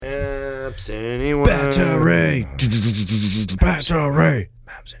Maps anywhere. Battery. Battery.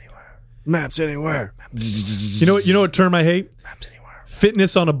 Maps anywhere. Maps anywhere. You know what term I hate? Maps anywhere.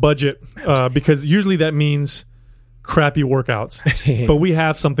 Fitness on a budget, because usually that means crappy workouts. But we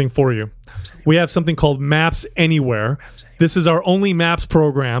have something for you. We have something called Maps Anywhere. This is our only Maps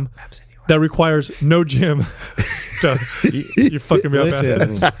program that requires no gym. You're fucking me up. Listen,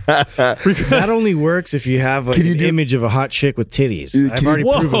 that only works if you have like an image of a hot chick with titties. I've already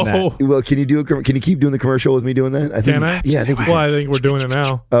proven that. Well, can you keep doing the commercial with me doing that? Can I? Yeah, I think we Well, can. I think we're doing it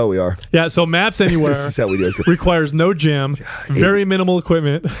now. Oh, we are. Yeah, so Maps Anywhere This is how we do it. requires no gym, very minimal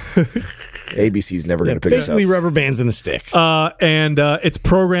equipment. ABC's never going to pick us up. Basically, rubber bands and a stick. And it's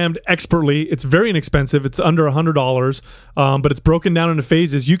programmed expertly. It's very inexpensive. It's under $100, but it's broken down into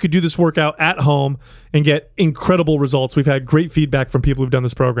phases. You could do this workout at home and get incredible results. We've had great feedback from people who've done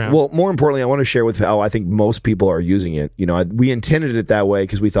this program. Well, more importantly, I want to share with how I think most people are using it. You know, we intended it that way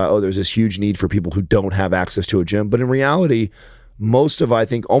because we thought, there's this huge need for people who don't have access to a gym. But in reality,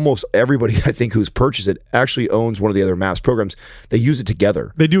 almost everybody who's purchased it actually owns one of the other Maps programs. They use it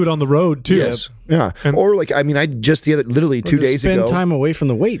together. They do it on the road too. Yes. Yeah. Or literally 2 days ago. Spend time away from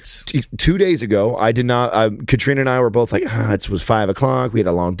the weights. 2 days ago, I did not. Katrina and I were both like, it was 5 o'clock. We had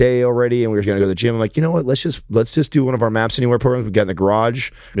a long day already, and we were going to go to the gym. I'm like, you know what? Let's just do one of our Maps Anywhere programs. We got in the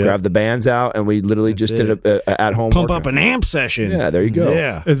garage, grabbed the bands out, and we literally did a at home pump workout. up an amp session. Yeah, there you go.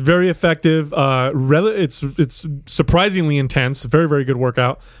 Yeah, it's very effective. It's surprisingly intense. Very, very good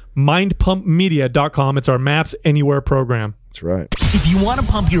workout. MindPumpMedia.com. It's our Maps Anywhere program. That's right. If you want to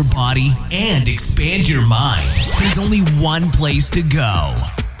pump your body and expand your mind, there's only one place to go.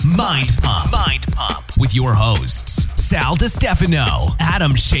 Mind Pump. Mind Pump with your hosts, Sal DiStefano,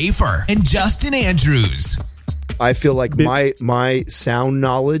 Adam Schafer, and Justin Andrews. I feel like my sound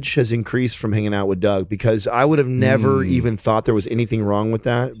knowledge has increased from hanging out with Doug because I would have never even thought there was anything wrong with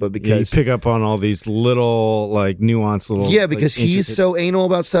that. But because you pick up on all these little nuanced little because he's so anal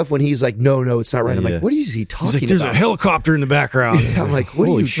about stuff when he's like, no, it's not right. I'm like, what is he talking about? There's a helicopter in the background. I'm like, what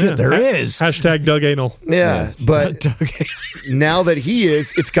holy do you shit, there is. Hashtag Doug Anal. Yeah, but now that he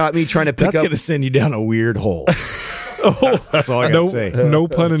is, it's got me trying to pick That's up. going to send you down a weird hole. That's all I got to say. No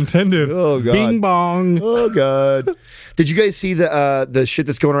pun intended. Oh god. Bing bong. Oh god. Did you guys see the shit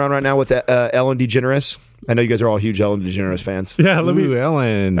that's going around right now with Ellen DeGeneres? I know you guys are all huge Ellen DeGeneres fans. Yeah,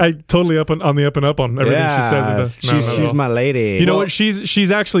 Ellen. I totally on the up and up on everything she says. She's my lady. You know what?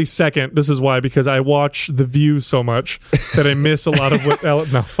 She's actually second. This is why, because I watch The View so much that I miss a lot of what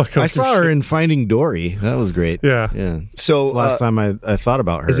Ellen. No, fuck. I saw her in Finding Dory. That was great. Yeah. So it's the last time I thought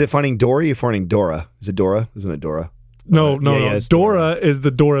about her. Is it Finding Dory or Finding Dora? Is it Dora? Isn't it Dora? No. it's Dora is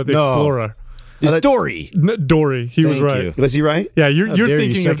the Dora the Explorer. It's Dory. Dory. He was right. you. Was he right? Yeah, you're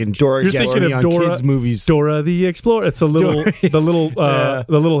thinking of Dora. You're thinking of Dora. Kids movies. Dora the Explorer. It's the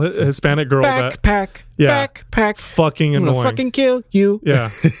little Hispanic girl Backpack. Backpack. Fucking I'm annoying. gonna fucking kill you. Yeah.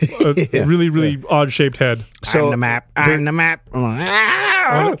 Really, really odd shaped head. So I'm the map. I'm the map.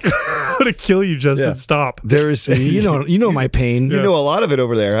 I'm gonna kill you, Justin. Stop. There's you know my pain. You know a lot of it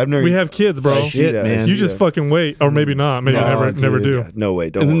over there. I've never. We have kids, bro. Shit, man. You just fucking wait, or maybe not. Maybe I never do. Yeah, no way.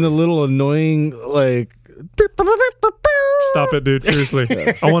 Don't. And then worry. the little annoying Stop it, dude. Seriously,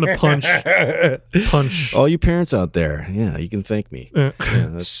 I want to punch. all you parents out there. Yeah, you can thank me.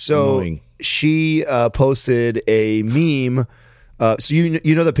 That's So annoying. she posted a meme. So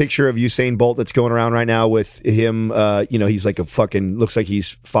you know the picture of Usain Bolt that's going around right now with him. He's like looks like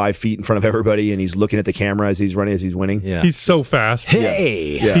he's 5 feet in front of everybody, and he's looking at the camera as he's running, as he's winning. Yeah. He's so fast.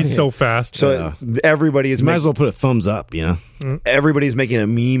 Hey. Yeah. He's so fast. So everybody is Might as well put a thumbs up, everybody's making a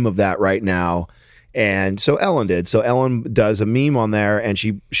meme of that right now. And so Ellen did. So Ellen does a meme on there, and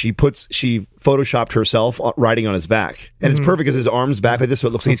she photoshopped herself riding on his back, and it's perfect because his arms back like this, so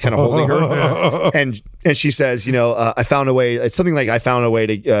it looks like he's kind of holding her. And she says, I found a way. It's something like I found a way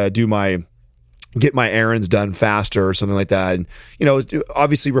to get my errands done faster or something like that. And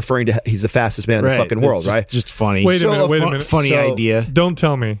obviously referring to he's the fastest man in the fucking world, right? Just funny. Wait a minute. Funny idea. Don't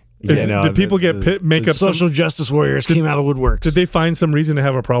tell me. Did people make up social justice warriors came out of the woodworks? Did they find some reason to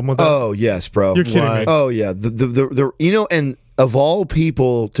have a problem with that? Oh yes, bro. You're kidding me. Oh yeah. And of all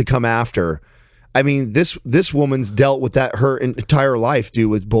people to come after, I mean, this woman's dealt with that her entire life, dude,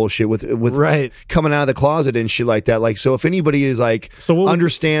 with bullshit, with right. coming out of the closet and shit like that. Like, so if anybody is like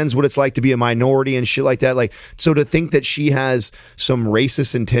understands what it's like to be a minority and shit like that, like, so to think that she has some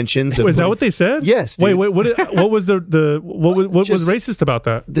racist intentions. Is that what they said? Yes. Dude. Wait. What was what was racist about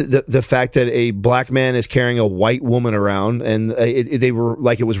that? The fact that a black man is carrying a white woman around, and they were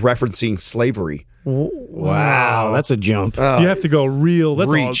like it was referencing slavery. Wow, that's a jump. You have to go real.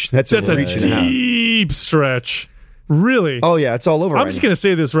 That's reach. That's a reach deep stretch. Really? Oh yeah, it's all over. I'm just going to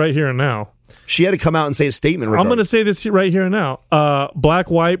say this right here and now. She had to come out and say a statement. I'm going to say this right here and now.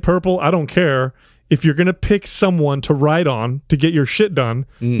 Black, white, purple, I don't care. If you're going to pick someone to ride on to get your shit done,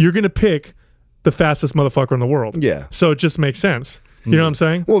 you're going to pick the fastest motherfucker in the world. Yeah. So it just makes sense. You know what I'm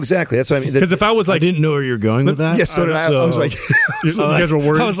saying? Well, exactly. That's what I mean. Because if I was like, I didn't know where you're going with that. Yes, so did I. I was like, you guys were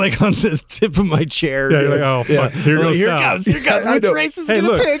worried. I was like on the tip of my chair. Yeah, you're like, oh fuck, here goes Here Sal. comes. Which race is Hey,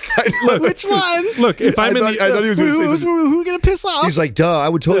 going to look. pick? Look. Which one? Look, if I'm in I thought he was going to say. Who are we going to piss off? He's like, duh. I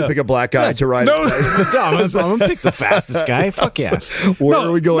would totally pick a black guy to ride. No, I'm going to pick the fastest guy. Fuck yeah. Where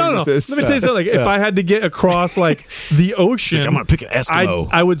are we going with this? Let me tell you something. Like, if I had to get across like the ocean, I'm going to pick an Eskimo.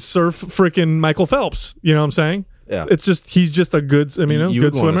 I would surf freaking Michael Phelps. You know what I'm saying? Yeah. It's just he's just a good. I mean, you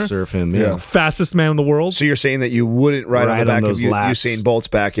good would want swimmer. to surf him. Yeah. Fastest man in the world. So you're saying that you wouldn't ride on the back of those laps. Usain Bolt's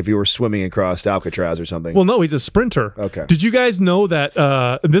back if you were swimming across Alcatraz or something? Well, no, he's a sprinter. Okay. Did you guys know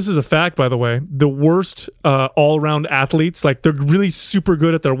that? This is a fact, by the way. The worst all-around athletes, like they're really super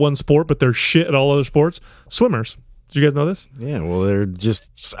good at their one sport, but they're shit at all other sports. Swimmers. Did you guys know this? Yeah, well, they're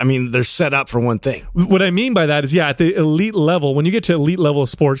just, I mean, they're set up for one thing. What I mean by that is, at the elite level, when you get to elite level of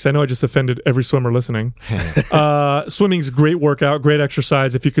sports, I know I just offended every swimmer listening. Swimming's a great workout, great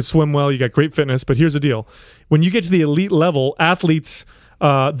exercise. If you could swim well, you got great fitness. But here's the deal. When you get to the elite level, athletes,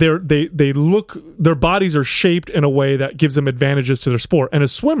 they look, their bodies are shaped in a way that gives them advantages to their sport. And a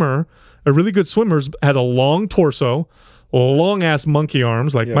swimmer, a really good swimmer, has a long torso, long ass monkey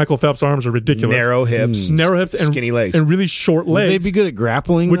arms, like Michael Phelps' arms are ridiculous. Narrow hips, and skinny legs, and really short legs. Would they be good at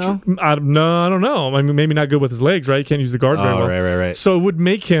grappling? Which though? I don't know. I mean, maybe not good with his legs, right? He can't use the guard very well. Right. So it would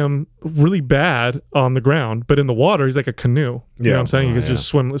make him really bad on the ground, but in the water, he's like a canoe. You know what I'm saying? He can just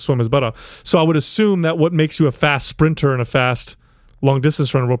swim his butt off. So I would assume that what makes you a fast sprinter and a fast long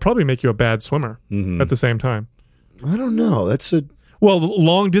distance runner will probably make you a bad swimmer at the same time. I don't know. That's a. Well,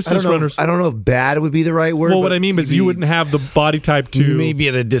 long distance runners. I don't know if bad would be the right word. Well, what I mean is you wouldn't have the body type to. Maybe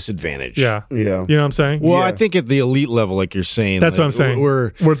at a disadvantage. Yeah. Yeah. You know what I'm saying? Well, I think at the elite level, like you're saying. That's what I'm saying.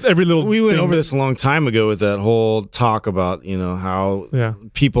 We're every little. We went thing over this a long time ago with that whole talk about, how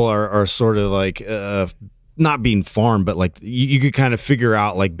people are sort of like not being farmed, but like you could kind of figure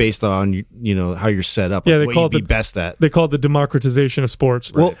out like based on how you're set up. Yeah, like, they call what it you'd be best at. They call it the democratization of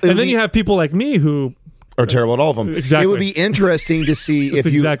sports. Well, and then you have people like me who are terrible at all of them. Exactly. It would be interesting to see That's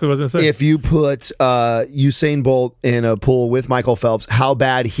exactly what I was gonna say. if you put Usain Bolt in a pool with Michael Phelps, how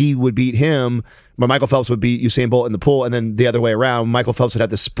bad he would beat him. But Michael Phelps would beat Usain Bolt in the pool, and then the other way around, Michael Phelps would have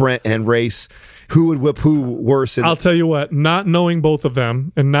to sprint and race. Who would whip who worse? I'll tell you what, not knowing both of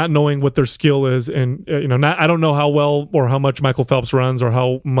them and not knowing what their skill is, and I don't know how well or how much Michael Phelps runs or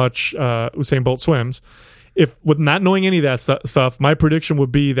how much Usain Bolt swims. If with not knowing any of that stuff, my prediction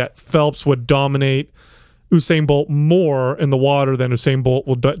would be that Phelps would dominate Usain Bolt more in the water than Usain Bolt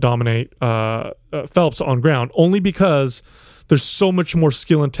will dominate Phelps on ground, only because there's so much more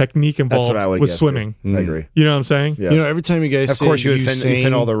skill and technique involved with swimming. I agree. You know what I'm saying? Yeah. Every time you guys of say course you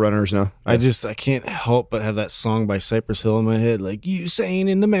offend all the runners now. I can't help but have that song by Cypress Hill in my head, like Usain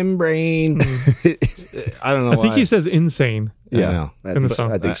in the membrane. I don't know. I think he says insane. Yeah, in the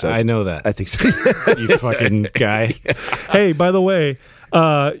song. I think so. I know that. I think so. You fucking guy. Hey, by the way,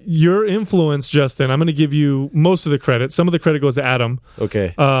 your influence, Justin, I'm going to give you most of the credit. Some of the credit goes to Adam.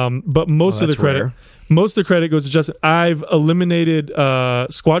 Okay. But most of the credit, rare. most of the credit goes to Justin. I've eliminated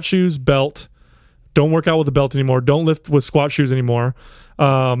squat shoes, belt. Don't work out with a belt anymore. Don't lift with squat shoes anymore.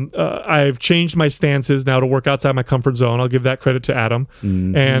 I've changed my stances now to work outside my comfort zone. I'll give that credit to Adam.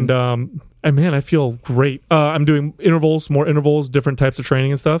 Mm-hmm. And man, I feel great. I'm doing more intervals, different types of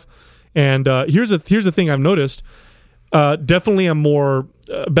training and stuff. And here's the thing I've noticed. Definitely a more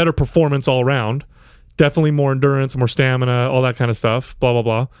better performance all around. Definitely more endurance, more stamina, all that kind of stuff. Blah blah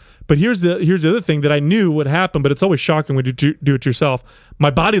blah. But here's the other thing that I knew would happen, but it's always shocking when you do it yourself. My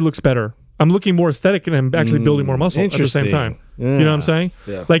body looks better. I'm looking more aesthetic, and I'm actually building more muscle at the same time. Yeah. You know what I'm saying?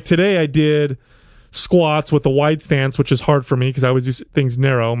 Yeah. Like today, I did squats with the wide stance, which is hard for me because I always do things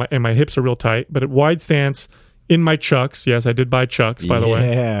narrow, and my hips are real tight. But at wide stance in my chucks. Yes, I did buy chucks, by the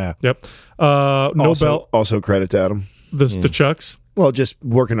way. Yeah. Yep. No belt. Also credit to Adam. The chucks. Well, just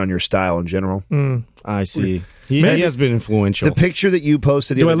working on your style in general. I see. He has been influential. The picture that you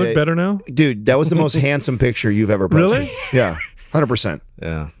posted the Do I other look day, better now? dude, that was the most handsome picture you've ever posted. Really? Yeah. 100%.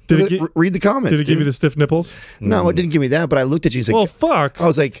 Yeah. Read the comments. Did it give you the stiff nipples? No, it didn't give me that, but I looked at you and said, well, fuck. I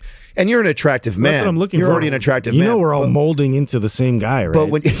was like, and you're an attractive man. That's what I'm looking you're for. already an attractive man. You know we're all molding into the same guy, right? But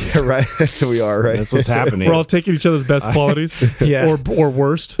when, right, we are, right? That's what's happening. We're all taking each other's best qualities, Yeah. or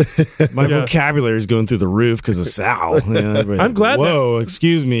worst. My vocabulary is going through the roof because of Sal. Yeah, I'm glad Whoa,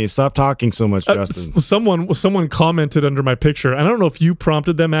 excuse me. Stop talking so much, Justin. Someone commented under my picture. I don't know if you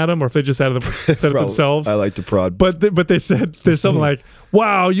prompted them, Adam, or if they just said it themselves. I like to prod. But they said there's something like,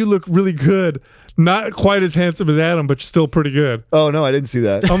 "Wow, you look really good. Not quite as handsome as Adam, but still pretty good." Oh no, I didn't see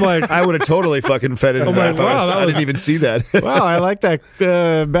that. I'm like, I would have totally fucking fed into I'm that. like, wow, I didn't even see that. Wow, I like that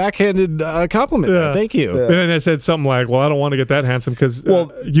backhanded compliment. Yeah. Thank you. And then I said something like, "Well, I don't want to get that handsome because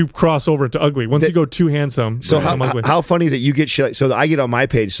you cross over into ugly. Once you go too handsome, So I'm ugly." how funny is it? You get shit. So I get on my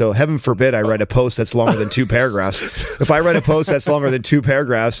page. So heaven forbid I write a post that's longer than 2 paragraphs. If I write a post that's longer than 2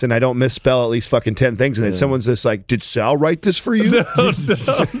 paragraphs and I don't misspell at least fucking 10 things, and then someone's just like, "Did Sal write this for you?" No.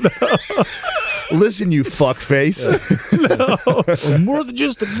 Listen, you fuckface. More than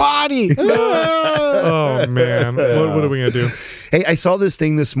just a body. Oh man, what are we gonna do? Hey, I saw this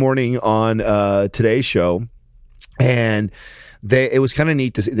thing this morning on Today's Show, and it was kind of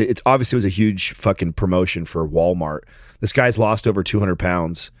neat to see. It's obviously was a huge fucking promotion for Walmart. This guy's lost over 200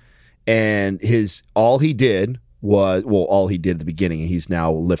 pounds, and all he did at the beginning. He's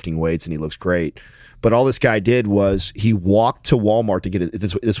now lifting weights and he looks great. But all this guy did was he walked to Walmart to get it.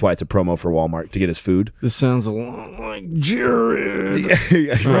 This is why it's a promo for Walmart, to get his food. This sounds a lot like Jared.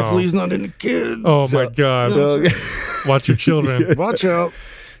 Hopefully he's not into kids. Oh my god! Watch your children. Watch out.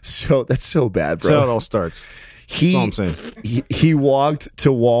 So that's so bad, bro. That's how it all starts. That's all I'm saying. He walked to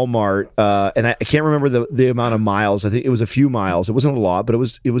Walmart, and I can't remember the amount of miles. I think it was a few miles. It wasn't a lot, but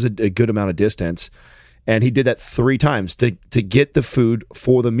it was a good amount of distance. And he did that 3 times to get the food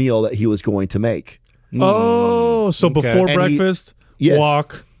for the meal that he was going to make. Oh, so before And breakfast, yes,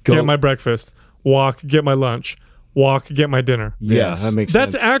 walk, go. get my breakfast. Walk, get my lunch. Walk, get my dinner. Yeah, that makes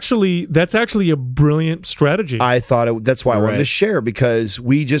sense. That's actually a brilliant strategy. I thought that's why I wanted to share, because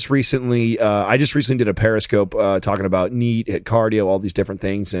we just recently, I just recently did a Periscope talking about NEAT, HIIT cardio, all these different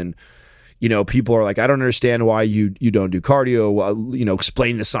things, and people are like, I don't understand why you don't do cardio.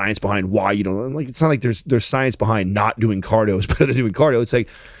 Explain the science behind why you don't. I'm like, it's not like there's science behind not doing cardio is better than doing cardio. It's like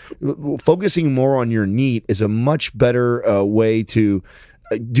focusing more on your NEAT is a much better way to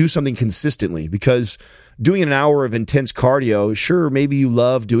do something consistently, because doing an hour of intense cardio, sure, maybe you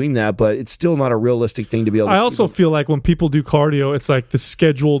love doing that, but it's still not a realistic thing to be able to. I also feel like when people do cardio, it's like the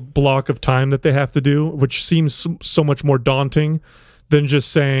scheduled block of time that they have to do, which seems so much more daunting than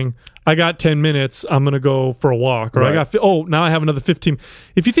just saying, I got 10 minutes, I'm going to go for a walk. Or now I have another 15.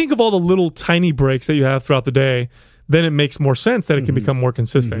 If you think of all the little tiny breaks that you have throughout the day, then it makes more sense that it can become more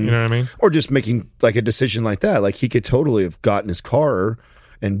consistent. You know what I mean? Or just making like a decision like that. Like he could totally have gotten his car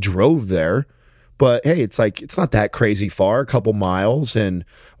and drove there. But hey, it's like, it's not that crazy far, a couple miles, and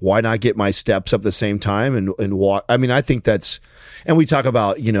why not get my steps up at the same time and walk? I mean, I think that's, and we talk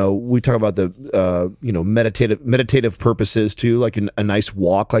about the meditative purposes too, like a nice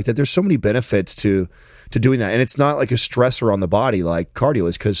walk like that. There's so many benefits to doing that, and it's not like a stressor on the body like cardio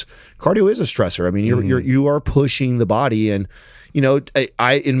is, because cardio is a stressor. I mean, you are pushing the body, and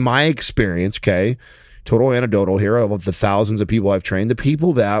I in my experience, okay, total anecdotal here, of the thousands of people I've trained, the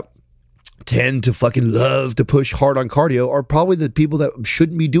people that tend to fucking love to push hard on cardio are probably the people that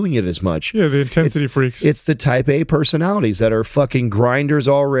shouldn't be doing it as much. Yeah, the intensity freaks. It's the type A personalities that are fucking grinders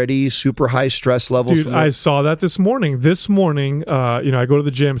already, super high stress levels. Dude, I saw that this morning. This morning, I go to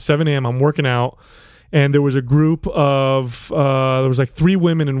the gym, 7 a.m., I'm working out, and there was a group of, there was like 3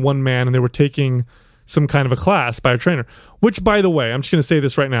 women and 1 man, and they were taking some kind of a class by a trainer, which, by the way, I'm just going to say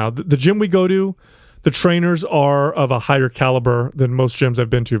this right now. The gym we go to, the trainers are of a higher caliber than most gyms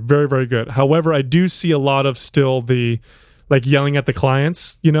I've been to. Very, very good. However, I do see a lot of still the like yelling at the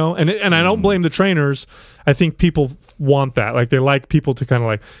clients, and I don't blame the trainers. I think people want that. Like they like people to kind of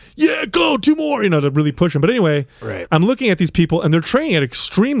like, yeah, go 2 more, to really push them. But anyway, right. I'm looking at these people and they're training at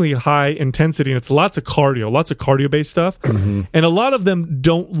extremely high intensity, and it's lots of cardio based stuff. And a lot of them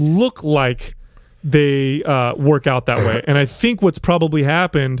don't look like they work out that way. And I think what's probably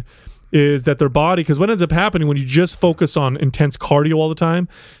happened is that their body, because what ends up happening when you just focus on intense cardio all the time,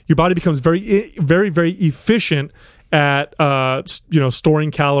 your body becomes very, very, very efficient at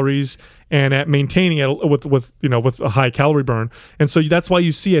storing calories and at maintaining it with a high calorie burn. And so that's why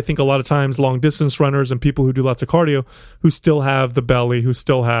you see, I think, a lot of times long distance runners and people who do lots of cardio who still have the belly, who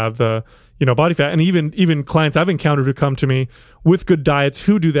still have the body fat, and even clients I've encountered who come to me with good diets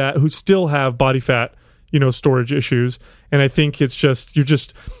who do that, who still have body fat storage issues. And I think it's just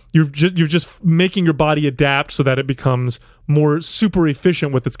You're just making your body adapt so that it becomes more super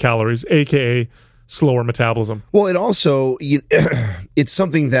efficient with its calories, aka slower metabolism. Well, it also it's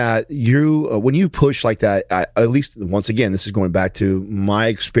something that you when you push like that. At least once again, this is going back to my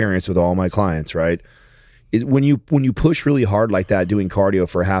experience with all my clients. Right, when you push really hard like that, doing cardio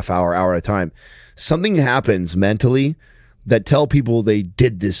for a half hour at a time, something happens mentally that tell people they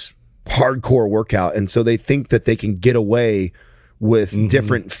did this hardcore workout, and so they think that they can get away with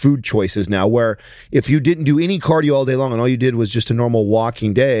different food choices now, where if you didn't do any cardio all day long and all you did was just a normal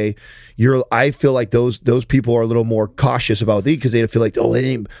walking day, I feel like those people are a little more cautious about these because they feel like, oh, they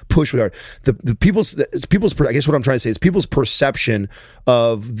didn't push really hard. The people's I guess what I'm trying to say is people's perception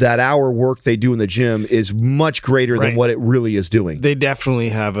of that hour work they do in the gym is much greater than what it really is doing. They definitely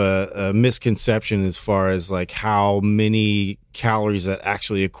have a misconception as far as like how many calories that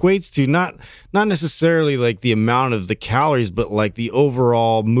actually equates to, not necessarily like the amount of the calories, but like the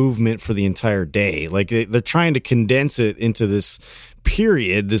overall movement for the entire day. Like they're trying to condense it into this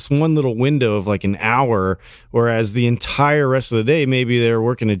period, this one little window of like an hour, whereas the entire rest of the day, maybe they're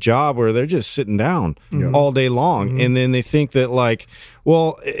working a job where they're just sitting down all day long. And then they think that like,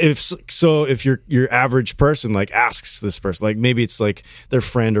 well, if your average person like asks this person, like maybe it's like their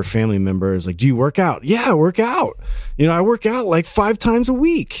friend or family member is like, do you work out? Yeah, I work out. I work out like 5 times a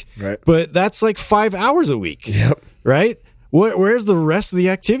week. Right. But that's like 5 hours a week. Yep. Right? Where's the rest of the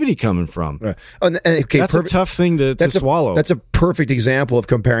activity coming from? Right. Okay, that's a tough thing to swallow. That's a perfect example of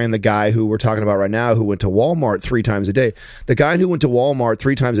comparing the guy who we're talking about right now who went to Walmart 3 times a day. The guy who went to Walmart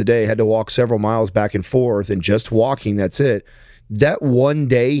 3 times a day had to walk several miles back and forth, and just walking, that's it. That one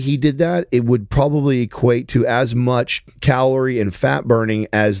day he did that, it would probably equate to as much calorie and fat burning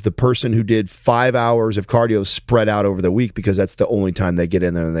as the person who did 5 hours of cardio spread out over the week, because that's the only time they get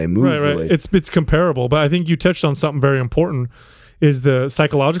in there and they move. Right. Really. It's comparable, but I think you touched on something very important, is the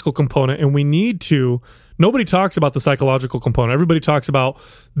psychological component, and we need to. Nobody talks about the psychological component. Everybody talks about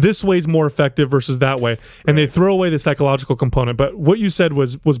this way's more effective versus that way, and they throw away the psychological component. But what you said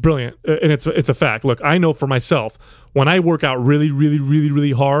was brilliant, and it's a fact. Look, I know for myself, when I work out really, really, really,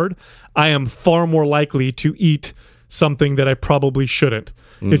 really hard, I am far more likely to eat something that I probably shouldn't.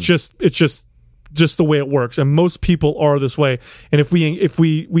 It's just the way it works, and most people are this way. And if we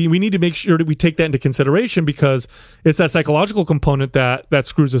need to make sure that we take that into consideration, because it's that psychological component that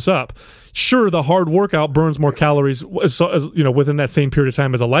screws us up. Sure, the hard workout burns more calories as within that same period of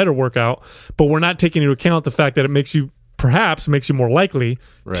time as a lighter workout, but we're not taking into account the fact that it makes you more likely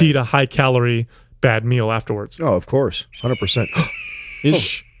to eat a high calorie bad meal afterwards. Oh, of course,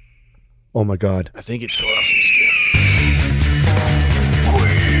 100%. Oh my God! I think it tore off some skin.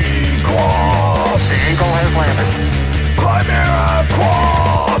 The Eagle has landed. Chimera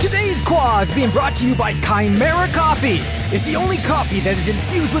Quaff! Today's Quaff is being brought to you by Chimera Coffee. It's the only coffee that is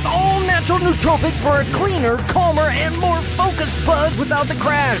infused with all natural nootropics for a cleaner, calmer, and more focused buzz without the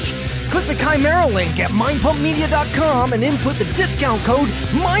crash. Click the Chimera link at mindpumpmedia.com and input the discount code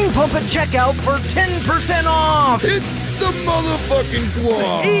MINDPUMP at checkout for 10% off. It's the motherfucking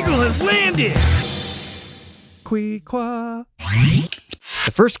Quaff. The Eagle has landed. Quee-qua.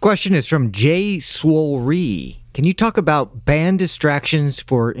 The first question is from Jay Swolree. Can you talk about band distractions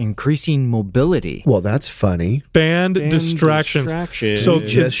for increasing mobility? Well, that's funny. Band distractions. So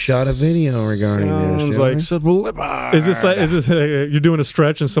just shot a video regarding this. Sounds like sublime. Is this you're doing a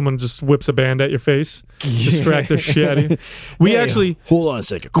stretch and someone just whips a band at your face, distracts the shit out of you? We actually hold on a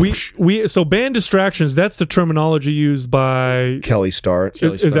second. So band distractions. That's the terminology used by Kelly Starrett.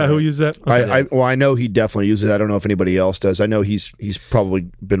 Is that who used that? Okay. I know he definitely uses it. I don't know if anybody else does. I know he's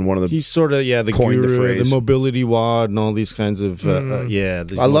probably been one of the. He's sort of the coined guru, the mobility wad, and all these kinds of I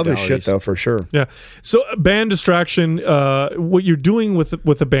love his shit though, for sure. Yeah. So band distraction, what you're doing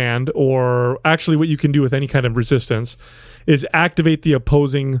with a band, or actually what you can do with any kind of resistance, is activate the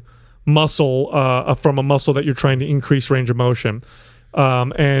opposing muscle from a muscle that you're trying to increase range of motion.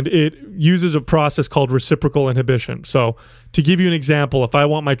 And it uses a process called reciprocal inhibition. So to give you an example, if I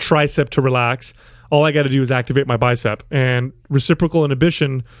want my tricep to relax, all I got to do is activate my bicep. And reciprocal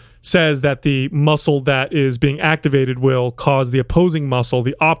inhibition says that the muscle that is being activated will cause the opposing muscle,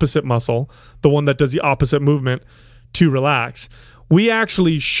 the opposite muscle, the one that does the opposite movement, to relax. We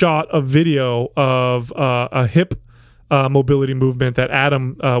actually shot a video of a hip mobility movement that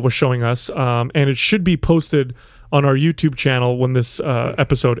Adam was showing us, and it should be posted on our YouTube channel when this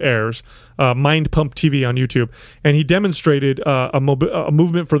episode airs, Mind Pump TV on YouTube. And he demonstrated a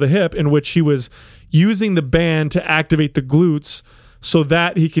movement for the hip in which he was using the band to activate the glutes so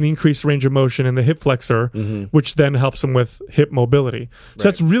that he can increase range of motion in the hip flexor, which then helps him with hip mobility. So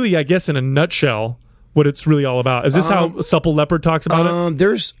that's really, I guess, in a nutshell, what it's really all about? Is this how Supple Leopard talks about it?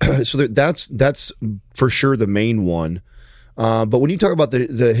 That's for sure the main one. But when you talk about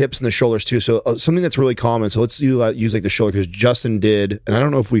the hips and the shoulders too, so something that's really common. So let's use like the shoulder, because Justin did, and I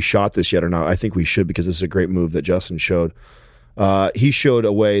don't know if we shot this yet or not. I think we should, because this is a great move that Justin showed. He showed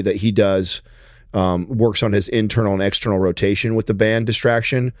a way that he does. Works on his internal and external rotation with the band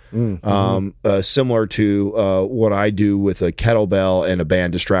distraction, similar to what I do with a kettlebell and a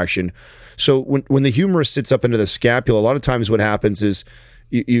band distraction. So when the humerus sits up into the scapula, a lot of times what happens is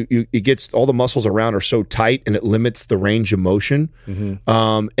it gets, all the muscles around are so tight and it limits the range of motion.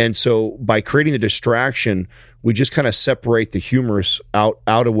 And so by creating the distraction, we just kind of separate the humerus out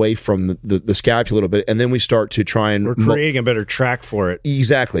away from the scapula a little bit, and then we start to try and... We're creating a better track for it.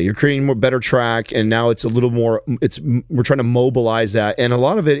 Exactly. You're creating more better track, and now it's a little more... We're trying to mobilize that, and a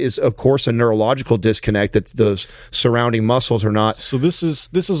lot of it is, of course, a neurological disconnect, that those surrounding muscles are not... So this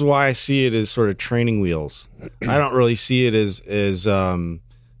is why I see it as sort of training wheels. I don't really see it as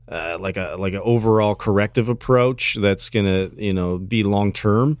like an overall corrective approach that's gonna be long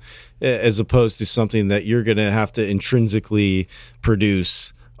term, as opposed to something that you're gonna have to intrinsically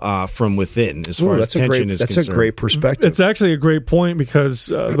produce from within, as far as tension is concerned. That's a great perspective. It's actually a great point, because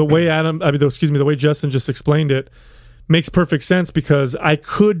the way Justin just explained it makes perfect sense, because I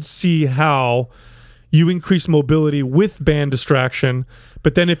could see how you increase mobility with band distraction,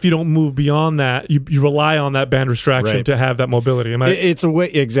 but then if you don't move beyond that, you rely on that band distraction to have that mobility. It's a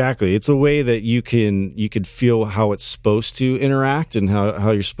way, exactly. It's a way that you could feel how it's supposed to interact, and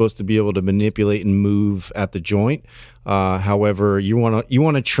how you're supposed to be able to manipulate and move at the joint. However, you want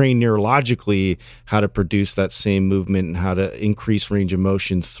to train neurologically how to produce that same movement and how to increase range of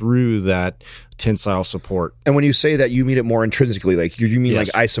motion through that tensile support. And when you say that, you mean it more intrinsically, like you mean like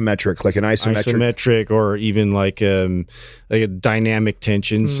isometric, like an isometric, or even like a dynamic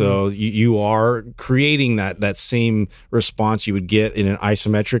tension. So you are creating that same response you would get in an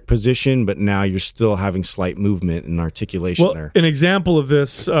isometric position, but now you're still having slight movement and articulation there. An example of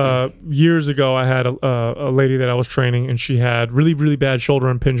this, years ago, I had a lady that I was training, and she had really, really bad shoulder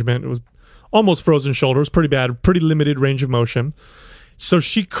impingement. It was almost frozen shoulder. It was pretty bad, pretty limited range of motion. So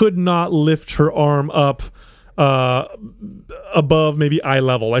she could not lift her arm up above maybe eye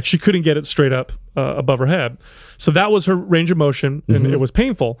level. Like, she couldn't get it straight up above her head. So that was her range of motion, and it was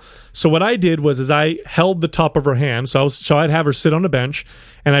painful. So what I did was I held the top of her hand. So I'd have her sit on a bench,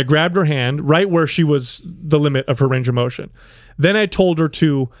 and I grabbed her hand right where she was the limit of her range of motion. Then I told her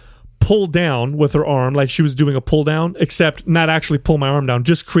to pull down with her arm, like she was doing a pull down, except not actually pull my arm down,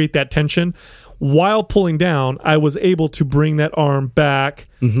 just create that tension. While pulling down, I was able to bring that arm back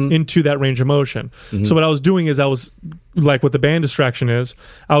into that range of motion. So what I was doing is, I was, like what the band distraction is,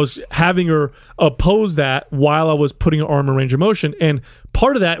 I was having her oppose that while I was putting her arm in range of motion. And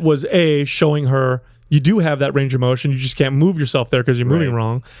part of that was showing her, you do have that range of motion, you just can't move yourself there because you're moving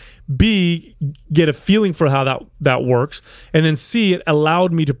wrong. B, get a feeling for how that works. And then C, it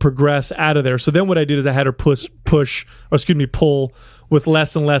allowed me to progress out of there. So then what I did is I had her pull with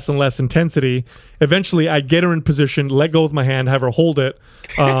less and less and less intensity. Eventually, I'd get her in position, let go with my hand, have her hold it,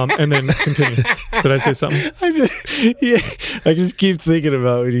 and then continue. Did I say something? I just keep thinking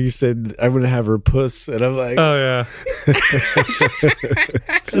about when you said, I'm going to have her puss, and I'm like... Oh, yeah.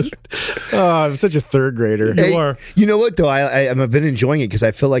 I'm such a third grader. You are. You know what, though? I've been enjoying it, because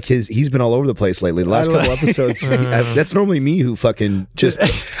I feel like he's been all over the place lately. The last couple episodes, that's normally me who fucking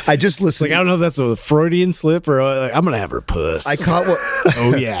I just listen. Like, I don't know if that's a Freudian slip, or I'm going to have her puss. I caught what...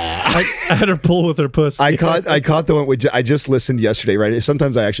 Oh yeah, I had her pull with her puss. I caught the one I just listened yesterday. Right,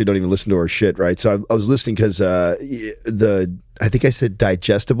 sometimes I actually don't even listen to her shit. Right, so I was listening because I think I said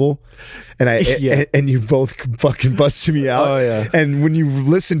digestible, and and you both fucking busted me out. Oh yeah. And when you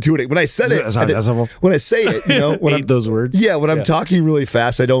listen to it, when I said it, when I say it, when those words. Yeah, when I'm talking really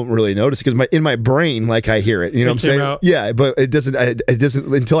fast, I don't really notice, because in my brain, like, I hear it. You know what I'm saying? Out. Yeah, but it doesn't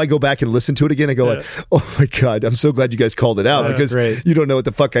until I go back and listen to it again. I go like, oh my god, I'm so glad you guys called it out, because you don't know what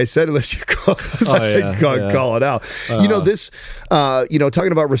the fuck I said unless you call it out. This,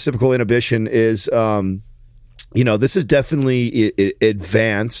 talking about reciprocal inhibition is, this is definitely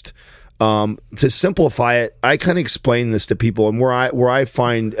advanced. To simplify it, I kind of explain this to people, and where I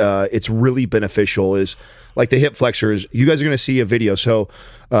find it's really beneficial is like the hip flexors. You guys are going to see a video. So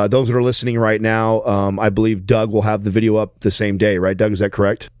those that are listening right now, I believe Doug will have the video up the same day, right? Doug, is that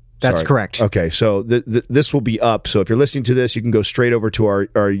correct? That's Sorry. correct. Okay, so this will be up. So if you're listening to this, you can go straight over to our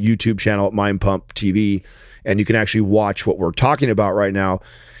YouTube channel at Mind Pump TV, and you can actually watch what we're talking about right now.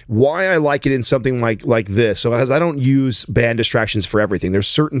 Why I like it in something like this. So as I don't use band distractions for everything, there's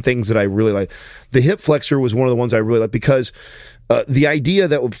certain things that I really like. The hip flexor was one of the ones I really like because the idea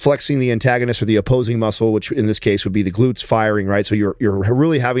that flexing the antagonist or the opposing muscle, which in this case would be the glutes firing, right? So you're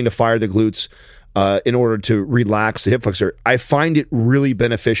really having to fire the glutes in order to relax the hip flexor. I find it really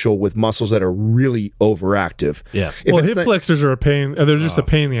beneficial with muscles that are really overactive. Yeah. Well, hip flexors are a pain. They're just a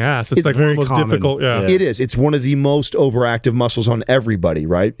pain in the ass. It's like one of the most common. difficult. Yeah. It is. It's one of the most overactive muscles on everybody,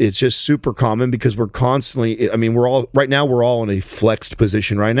 right? It's just super common because we're constantly, I mean, we're all in a flexed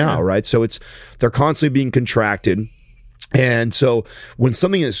position right now, right? So they're constantly being contracted. And so when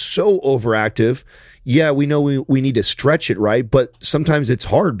something is so overactive, yeah, we know we need to stretch it, right? But sometimes it's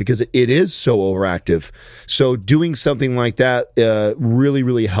hard because it is so overactive. So doing something like that really,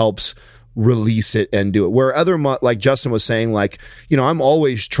 really helps release it and do it. Where like Justin was saying, like, I'm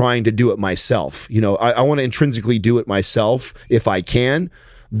always trying to do it myself. I want to intrinsically do it myself if I can.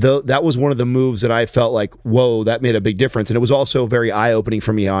 Though that was one of the moves that I felt like, whoa, that made a big difference. And it was also very eye-opening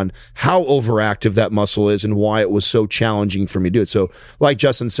for me on how overactive that muscle is and why it was so challenging for me to do it. So like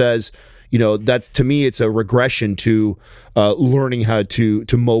Justin says, that's, to me, it's a regression to learning how to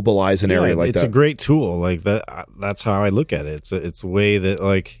mobilize an area like that. It's a great tool. Like that. That's how I look at it. It's a way that,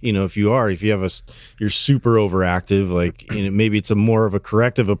 like, if you're super overactive, like, maybe it's a more of a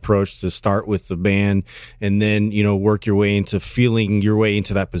corrective approach to start with the band and then, work your way into feeling your way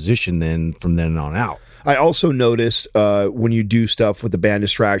into that position then from then on out. I also noticed when you do stuff with the band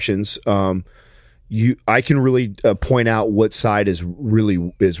distractions, I can really point out what side is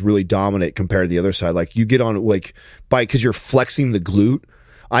really dominant compared to the other side. Like you get on because you're flexing the glute,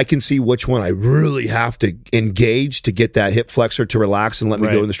 I can see which one I really have to engage to get that hip flexor to relax and let me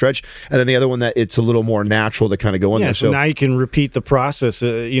go in the stretch, and then the other one that it's a little more natural to kind of go in there. So now you can repeat the process,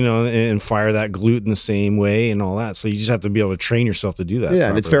 and fire that glute in the same way and all that. So you just have to be able to train yourself to do that. Yeah, properly.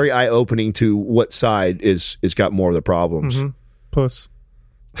 And it's very eye opening to what side is got more of the problems. Mm-hmm. Puss.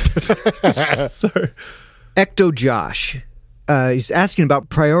 Sorry. Ecto Josh. He's asking about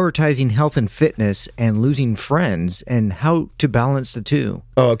prioritizing health and fitness and losing friends and how to balance the two.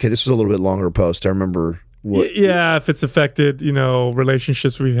 Oh, okay. This was a little bit longer post. I remember. If it's affected,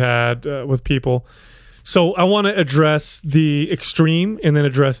 relationships we've had with people. So I want to address the extreme and then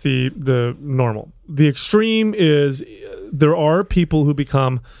address the normal. The extreme is there are people who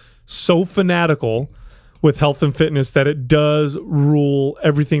become so fanatical with health and fitness that it does rule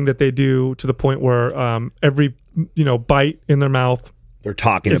everything that they do to the point where every bite in their mouth, they're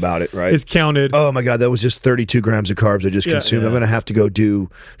talking about it, right? Is counted. Oh my God, that was just 32 grams of carbs I just consumed. I'm going to have to go do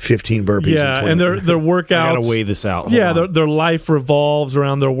 15 burpees. Yeah, and their workouts. I got to weigh this out. Their life revolves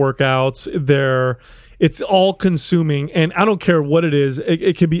around their workouts. It's all consuming, and I don't care what it is.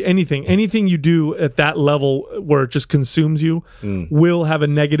 It could be anything. Anything you do at that level where it just consumes you will have a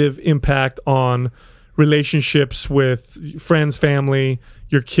negative impact on relationships with friends, family,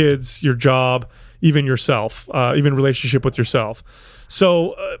 your kids, your job, even yourself, even relationship with yourself.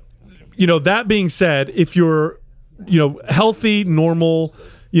 So, that being said, if you're, healthy, normal,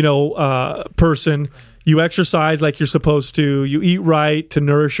 person, you exercise like you're supposed to, you eat right to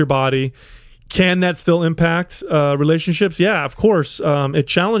nourish your body, can that still impact relationships? Yeah, of course. It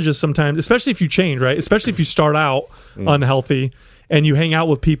challenges sometimes, especially if you change, right? Especially if you start out unhealthy and you hang out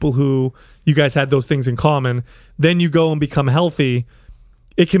with people who you guys had those things in common, then you go and become healthy.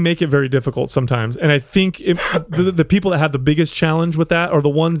 It can make it very difficult sometimes. And I think the people that have the biggest challenge with that are the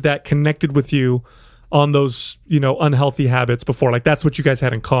ones that connected with you on those, unhealthy habits before. Like that's what you guys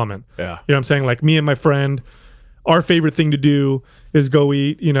had in common. Yeah. You know what I'm saying? Like me and my friend, our favorite thing to do is go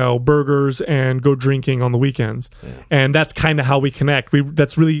eat, burgers and go drinking on the weekends. Yeah. And that's kind of how we connect.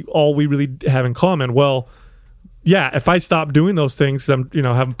 That's really all we really have in common. Well, yeah, if I stop doing those things, I'm,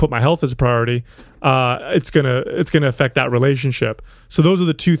 haven't put my health as a priority, it's gonna affect that relationship. So those are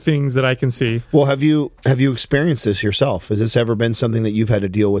the two things that I can see. Well, have you experienced this yourself? Has this ever been something that you've had to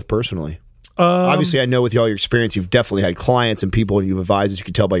deal with personally? Obviously, I know with all your experience, you've definitely had clients and people you've advised, as you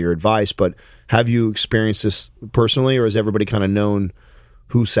can tell by your advice. But have you experienced this personally, or has everybody kind of known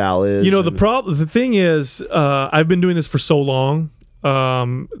who Sal is? The thing is, I've been doing this for so long.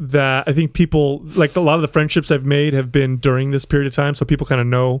 That I think people, like a lot of the friendships I've made have been during this period of time, so people kind of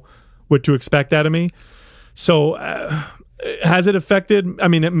know what to expect out of me. So has it affected? I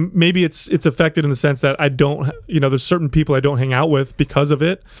mean, maybe it's affected in the sense that I don't, there's certain people I don't hang out with because of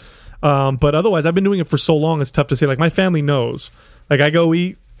it. But otherwise, I've been doing it for so long, it's tough to say. Like my family knows. Like I go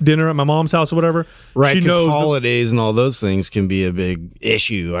eat dinner at my mom's house or whatever, Right, she because knows holidays and all those things can be a big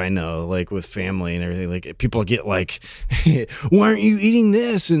issue. I know, like with family and everything. Like people get like, "Why aren't you eating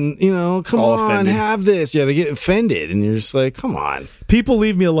this?" And come All on, offended. have this. Yeah, they get offended, and you're just like, "Come on." people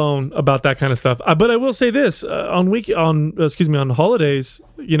leave me alone about that kind of stuff. But I will say this: on holidays,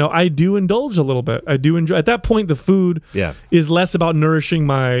 I do indulge a little bit. I do enjoy. At that point, the food is less about nourishing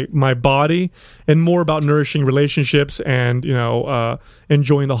my body and more about nourishing relationships and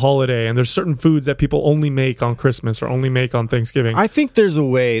enjoying the holiday. And there's certain foods that people only make on Christmas or only make on Thanksgiving. I think there's a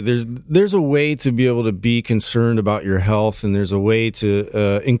way. There's a way to be able to be concerned about your health, and there's a way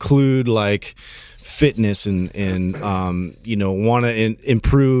to include like fitness and want to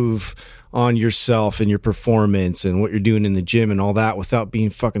improve on yourself and your performance and what you're doing in the gym and all that without being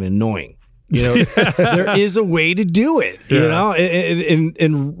fucking annoying. There is a way to do it.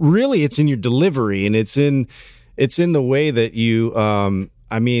 And really, it's in your delivery, and it's in the way that you.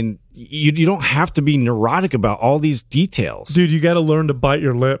 You don't have to be neurotic about all these details, dude. You got to learn to bite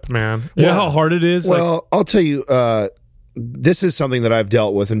your lip, man. You know how hard it is. Well, I'll tell you. This is something that I've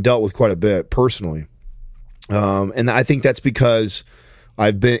dealt with quite a bit personally, and I think that's because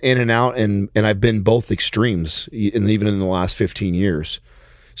I've been in and out, and I've been both extremes, and even in the last 15 years.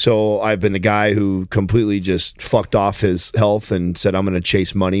 So I've been the guy who completely just fucked off his health and said, I'm going to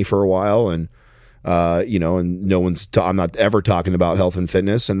chase money for a while. And, and no one's, I'm not ever talking about health and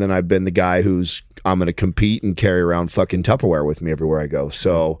fitness. And then I've been the guy I'm going to compete and carry around fucking Tupperware with me everywhere I go.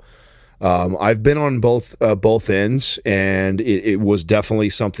 So, I've been on both ends, and it was definitely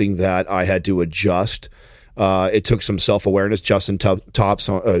something that I had to adjust. It took some self-awareness. Justin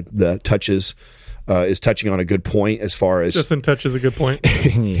is touching on a good point as far as Justin touches a good point.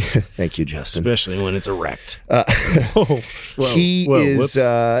 Thank you, Justin. Especially when it's erect.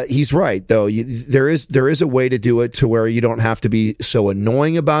 He's right though. There is a way to do it to where you don't have to be so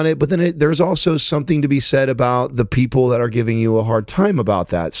annoying about it. But then there's also something to be said about the people that are giving you a hard time about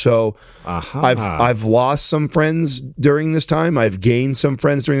that. So I've lost some friends during this time. I've gained some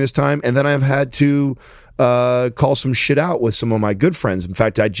friends during this time, and then I've had to call some shit out with some of my good friends. In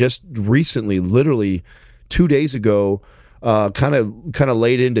fact, I just recently, literally 2 days ago, kind of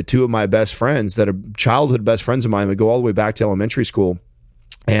laid into two of my best friends that are childhood best friends of mine that go all the way back to elementary school,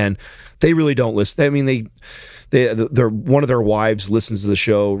 and they really don't listen. I mean, they're one of their wives listens to the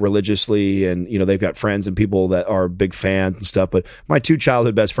show religiously, and they've got friends and people that are big fans and stuff. But my two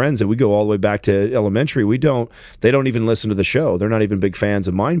childhood best friends that we go all the way back to elementary, they don't even listen to the show. They're not even big fans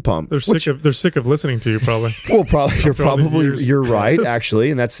of Mind Pump. They're sick of listening to you, probably. Well, you're right,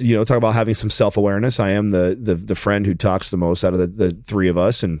 actually, and that's talk about having some self-awareness. I am the friend who talks the most out of the three of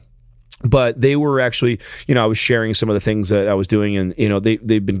us, but they were actually, I was sharing some of the things that I was doing, and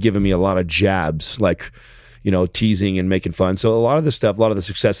they've been giving me a lot of jabs, like teasing and making fun. So a lot of the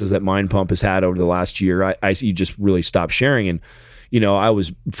successes that Mind Pump has had over the last year, you just really stopped sharing. And I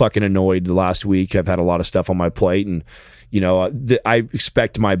was fucking annoyed the last week. I've had a lot of stuff on my plate, and I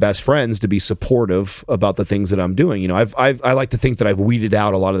expect my best friends to be supportive about the things that I'm doing. I like to think that I've weeded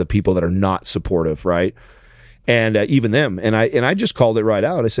out a lot of the people that are not supportive, right? And even them, and I just called it right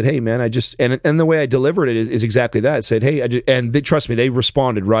out. I said, "Hey, man, and the way I delivered it is exactly that." I said, "Hey," and trust me, they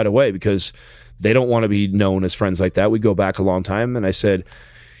responded right away because they don't want to be known as friends like that. We go back a long time, and I said,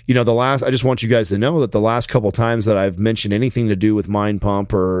 I just want you guys to know that the last couple times that I've mentioned anything to do with Mind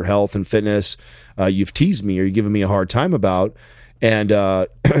Pump or health and fitness, you've teased me or you've given me a hard time about, and I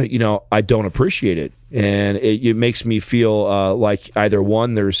don't appreciate it. And it makes me feel like either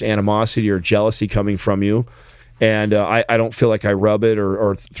one, there's animosity or jealousy coming from you. And I don't feel like I rub it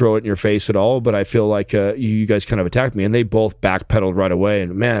or throw it in your face at all, but I feel like you guys kind of attacked me. And they both backpedaled right away.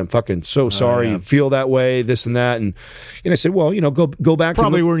 And man, I'm fucking so sorry you feel that way, this and that. And I said, well, go back.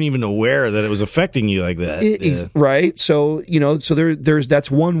 Probably weren't even aware that it was affecting you like that. Right. So, so there's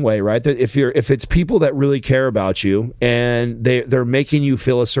that's one way, right? That if it's people that really care about you and they're making you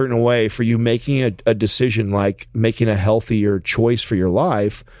feel a certain way for you making a decision, like making a healthier choice for your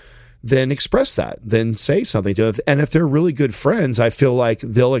life, then express that, then say something to them. And if they're really good friends, I feel like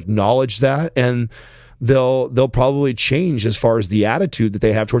they'll acknowledge that, and they'll probably change as far as the attitude that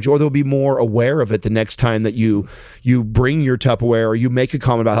they have towards you, or they'll be more aware of it the next time that you bring your Tupperware or you make a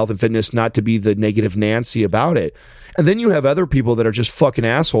comment about health and fitness, not to be the negative Nancy about it. And then you have other people that are just fucking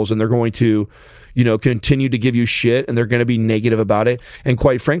assholes, and they're going to continue to give you shit, and they're going to be negative about it. And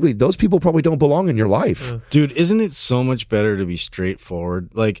quite frankly, those people probably don't belong in your life. Dude, isn't it so much better to be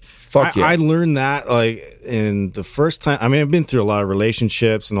straightforward? Like, I learned that, like, in the first time. I mean, I've been through a lot of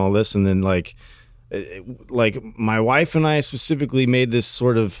relationships and all this, and then, like, like my wife and I specifically made this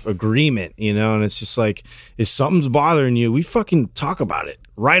sort of agreement, and it's just like, if something's bothering you, we fucking talk about it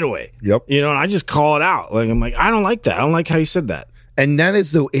right away. Yep. And I just call it out. Like, I'm like, I don't like that. I don't like how you said that. And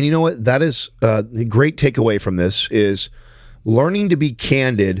and you know what? That is a great takeaway from this is learning to be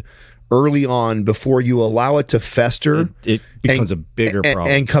candid early on before you allow it to fester. It becomes a bigger problem.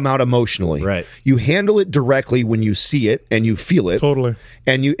 And come out emotionally. Right. You handle it directly when you see it and you feel it. Totally.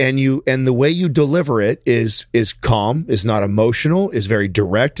 And the way you deliver it is calm, is not emotional, is very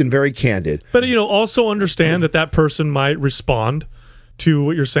direct and very candid. But also understand that person might respond to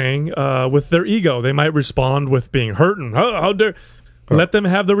what you're saying with their ego. They might respond with being hurt and how dare. Let them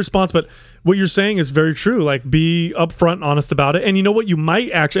have the response. But what you're saying is very true. Like, be upfront and honest about it. And you know what? You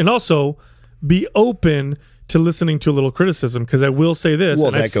might actually, and also be open to listening to a little criticism. Because I will say this.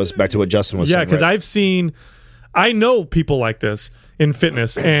 Well, that goes back to what Justin was saying. Yeah, because right? I know people like this in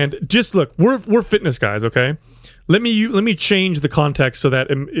fitness. And just look, we're fitness guys, okay? Let me change the context so that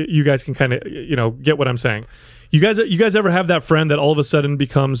you guys can kind of get what I'm saying. You guys ever have that friend that all of a sudden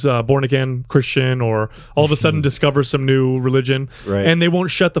becomes born again Christian, or all of a sudden discovers some new religion, right, and they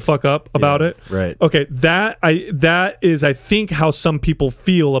won't shut the fuck up about it? Right. Okay, that is I think how some people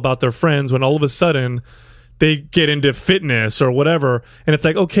feel about their friends when all of a sudden they get into fitness or whatever, and it's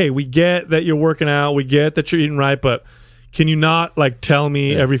like, okay, we get that you're working out, we get that you're eating right, but can you not tell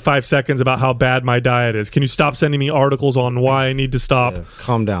me every 5 seconds about how bad my diet is? Can you stop sending me articles on why I need to stop? Yeah,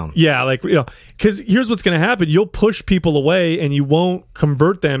 calm down. Yeah, because here's what's going to happen. You'll push people away and you won't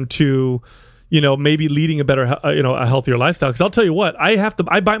convert them to, maybe leading a better, a healthier lifestyle. Because I'll tell you what, I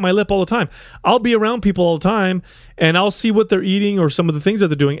bite my lip all the time. I'll be around people all the time and I'll see what they're eating or some of the things that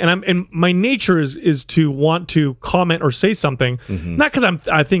they're doing. And my nature is to want to comment or say something, not because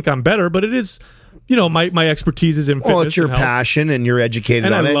I think I'm better, but it is. My expertise is in fitness. Well, it's your passion and you're educated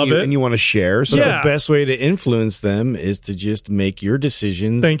and on I love it, and you want to share. So the best way to influence them is to just make your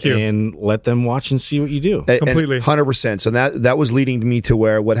decisions. Thank you. And let them watch and see what you do. Completely. 100%. So that was leading me to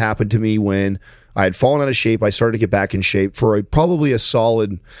what happened to me when I had fallen out of shape. I started to get back in shape for probably a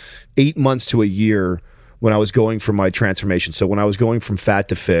solid 8 months to a year when I was going for my transformation. So when I was going from fat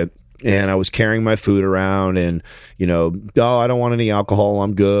to fit, and I was carrying my food around and, I don't want any alcohol,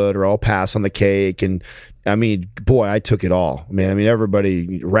 I'm good, or I'll pass on the cake. And I mean, boy, I took it all, man. I mean,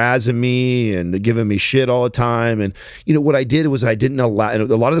 everybody razzing me and giving me shit all the time. And, what I did was I didn't allow, and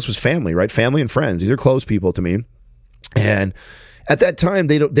a lot of this was family, right? Family and friends. These are close people to me. And at that time,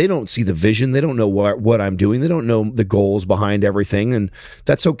 they don't see the vision. They don't know what I'm doing. They don't know the goals behind everything. And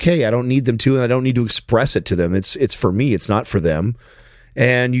that's okay. I don't need them to, and I don't need to express it to them. It's for me. It's not for them.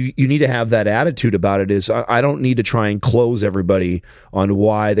 And you need to have that attitude about it is I don't need to try and close everybody on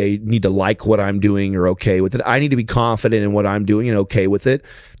why they need to like what I'm doing or okay with it. I need to be confident in what I'm doing and okay with it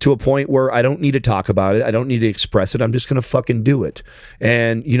to a point where I don't need to talk about it. I don't need to express it. I'm just going to fucking do it.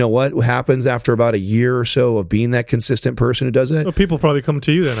 And you know what happens after about a year or so of being that consistent person who does it? Well, people probably come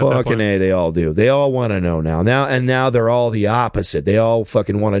to you then. Fucking A, they all do. They all want to know now. Now they're all the opposite. They all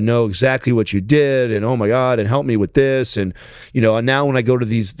fucking want to know exactly what you did and oh my God, and help me with this. And, and now when I go to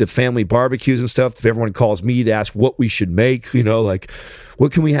the family barbecues and stuff, everyone calls me to ask what we should make,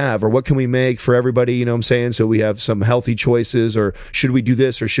 what can we have or what can we make for everybody, you know what I'm saying? So we have some healthy choices, or should we do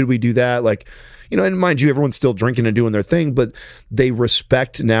this or should we do that? And mind you, everyone's still drinking and doing their thing, but they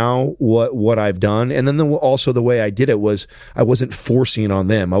respect now what I've done. And then also the way I did it was I wasn't forcing it on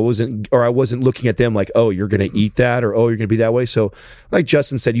them. I wasn't looking at them like, oh, you're going to eat that, or oh, you're going to be that way. So like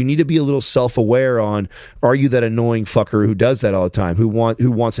Justin said, you need to be a little self-aware on, are you that annoying fucker who does that all the time, who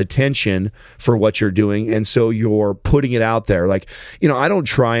wants attention for what you're doing? And so you're putting it out there. I don't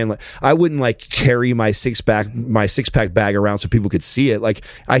try and I wouldn't carry my six pack bag around so people could see it.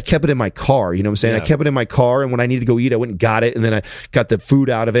 I kept it in my car, you know what I'm saying? Yeah. I kept it in my car, and when I needed to go eat, I went and got it, and then I got the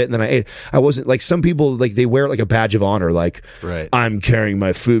food out of it, and then I ate. I wasn't like some people, they wear it like a badge of honor, right. I'm carrying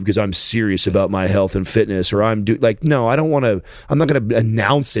my food because I'm serious about my health and fitness, or no, I don't want to. I'm not going to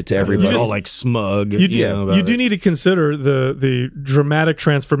announce it to everybody. All smug. You do need to consider the dramatic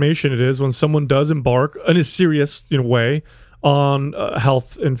transformation it is when someone does embark in a serious way on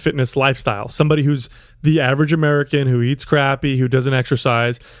health and fitness lifestyle. Somebody who's the average American who eats crappy, who doesn't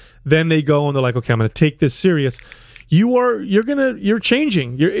exercise. Then they go and they're like, okay, I'm going to take this serious. You're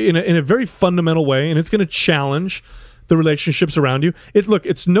changing. You're in a very fundamental way, and it's going to challenge the relationships around you.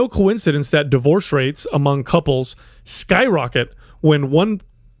 It's no coincidence that divorce rates among couples skyrocket when one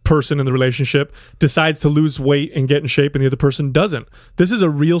person in the relationship decides to lose weight and get in shape and the other person doesn't. This is a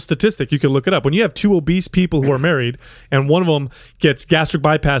real statistic. You can look it up. When you have two obese people who are married and one of them gets gastric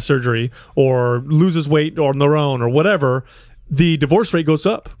bypass surgery or loses weight on their own or whatever, the divorce rate goes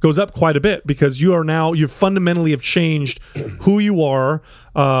up quite a bit, because you fundamentally have changed who you are.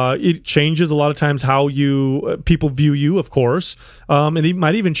 It changes a lot of times how people view you, of course, and it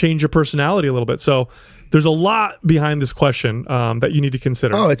might even change your personality a little bit. So there's a lot behind this question that you need to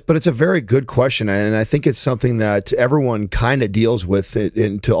consider. But it's a very good question, and I think it's something that everyone kind of deals with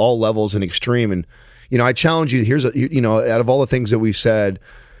it to all levels and extreme. And I challenge you. Out of all the things that we've said,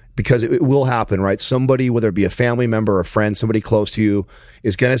 because it will happen, right? Somebody, whether it be a family member, a friend, somebody close to you,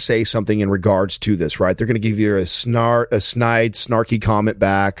 is going to say something in regards to this, right? They're going to give you a snide, snarky comment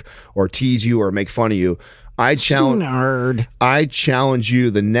back, or tease you, or make fun of you. I challenge you,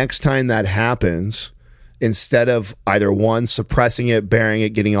 the next time that happens, instead of either one, suppressing it, bearing it,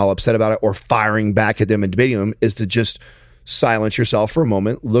 getting all upset about it, or firing back at them and debating them, is to just silence yourself for a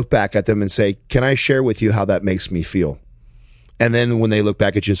moment, look back at them and say, can I share with you how that makes me feel? And then when they look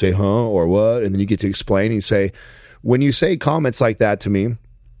back at you and say, huh, or what? And then you get to explain, and you say, when you say comments like that to me,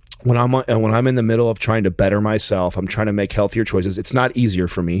 when I'm in the middle of trying to better myself, I'm trying to make healthier choices, it's not easier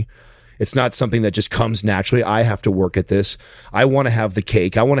for me. It's not something that just comes naturally. I have to work at this. I want to have the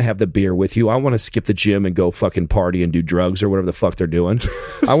cake. I want to have the beer with you. I want to skip the gym and go fucking party and do drugs or whatever the fuck they're doing.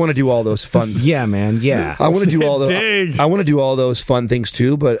 I want to do all those fun. Yeah, man. Yeah. I want to do all those. I want to do all those fun things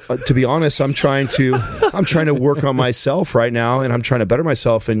too. But to be honest, I'm trying to work on myself right now, and I'm trying to better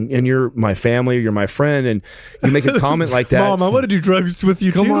myself. And you're my family, or you're my friend, and you make a comment like that. Mom, I want to do drugs with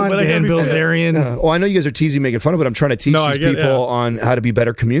you too. Come on, Dan Bilzerian. Well, I know you guys are teasing, making fun of it. I'm trying to teach these people on how to be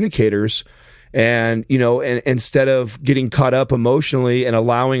better communicators. And, and instead of getting caught up emotionally and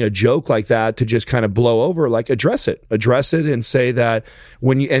allowing a joke like that to just kind of blow over, like address it and say that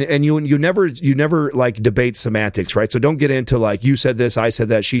when you never like debate semantics, right? So don't get into like, you said this, I said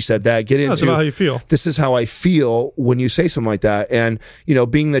that, she said that. Get into that's about how you feel. This is how I feel when you say something like that. And,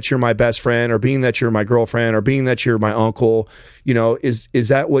 being that you're my best friend, or being that you're my girlfriend, or being that you're my uncle, is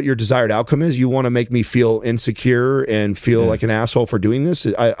that what your desired outcome is? You want to make me feel insecure and feel like an asshole for doing this?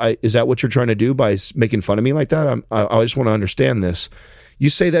 Is that what you're trying to do by making fun of me like that? I just want to understand this. You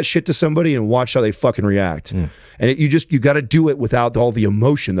say that shit to somebody and watch how they fucking react. And you got to do it without all the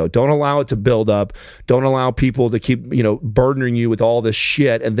emotion, though. Don't allow it to build up. Don't allow people to keep, burdening you with all this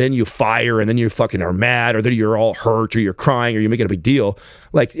shit, and then you fire, and then you fucking are mad, or then you're all hurt, or you're crying, or you're making a big deal.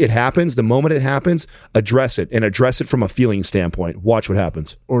 Like, it happens. The moment it happens, address it, and address it from a feeling standpoint. Watch what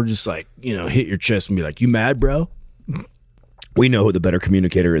happens. Or just like, hit your chest and be like, you mad, bro? We know who the better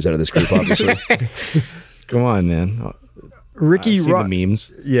communicator is out of this group, obviously. Come on, man. Ricky the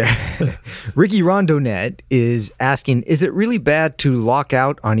memes. Yeah. Ricky Rondonet is asking, is it really bad to lock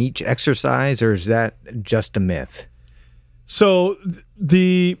out on each exercise, or is that just a myth? So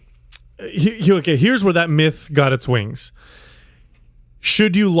here's where that myth got its wings.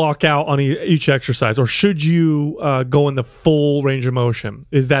 Should you lock out on each exercise, or should you go in the full range of motion?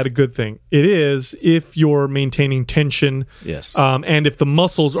 Is that a good thing? It is, if you're maintaining tension. Yes. And if the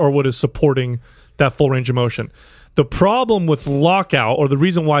muscles are what is supporting that full range of motion. The problem with lockout, or the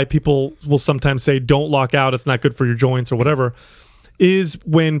reason why people will sometimes say don't lock out, it's not good for your joints or whatever, is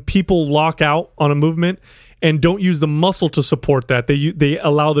when people lock out on a movement and don't use the muscle to support that. They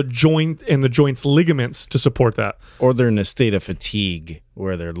allow the joint and the joint's ligaments to support that. Or they're in a state of fatigue,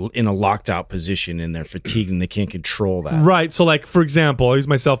 where they're in a locked out position and they're fatigued and they can't control that. Right. So, like, for example, I'll use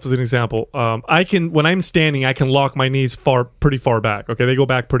myself as an example. When I'm standing, I can lock my knees pretty far back. Okay, they go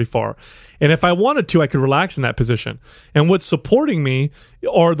back pretty far. And if I wanted to, I could relax in that position. And what's supporting me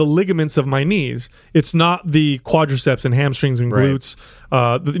are the ligaments of my knees. It's not the quadriceps and hamstrings and glutes.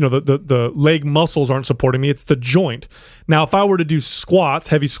 Right. The leg muscles aren't supporting me. It's the joint. Now, if I were to do squats,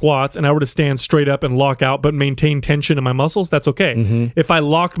 heavy squats, and I were to stand straight up and lock out but maintain tension in my muscles, that's okay. Mm-hmm. If I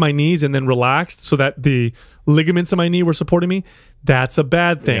locked my knees and then relaxed so that the ligaments of my knee were supporting me, that's a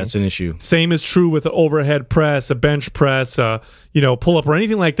bad thing. That's an issue. Same is true with an overhead press, a bench press, pull up, or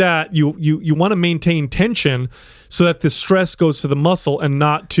anything like that. You want to maintain tension so that the stress goes to the muscle and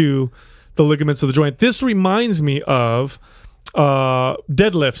not to the ligaments of the joint. This reminds me of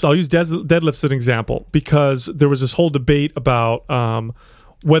deadlifts. I'll use deadlifts as an example, because there was this whole debate about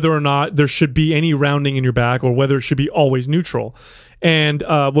whether or not there should be any rounding in your back, or whether it should be always neutral. And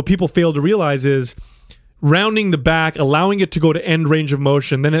what people fail to realize is rounding the back, allowing it to go to end range of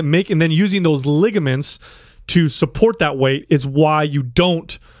motion, and then using those ligaments to support that weight is why you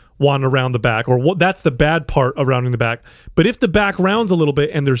don't want to round the back, or that's the bad part of rounding the back. But if the back rounds a little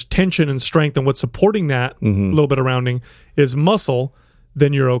bit and there's tension and strength, and what's supporting that little bit of rounding is muscle,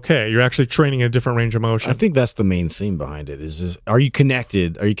 then you're okay. You're actually training a different range of motion. I think that's the main theme behind it is are you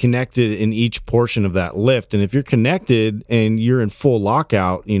connected? Are you connected in each portion of that lift? And if you're connected and you're in full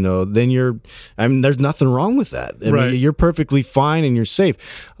lockout, then there's nothing wrong with that. I mean, you're perfectly fine and you're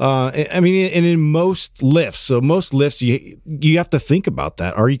safe. And in most lifts, you have to think about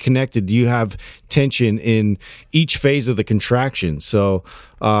that. Are you connected? Do you have tension in each phase of the contraction? So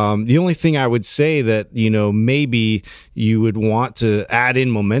the only thing I would say that, maybe you would want to add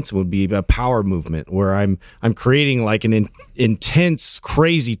in momentum would be a power movement where I'm creating like an intense,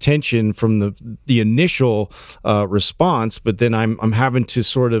 crazy tension from the initial response, but then I'm having to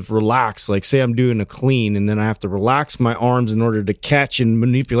sort of relax. Like say I'm doing a clean and then I have to relax my arms in order to catch and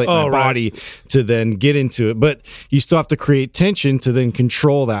manipulate my body to then get into it. But you still have to create tension to then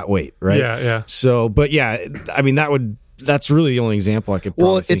control that weight, right? Yeah. So, but yeah, I mean, that's really the only example I could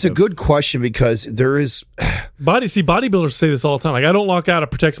probably think it's a good question because there is bodybuilders say this all the time. Like I don't lock out; it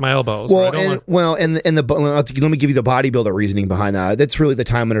protects my elbows. Let me give you the bodybuilder reasoning behind that. That's really the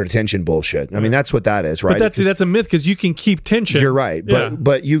time under tension bullshit. I mean, that's what that is, right? But that's a myth because you can keep tension. You're right,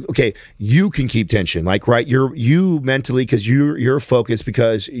 but you can keep tension, like right. You mentally because you're focused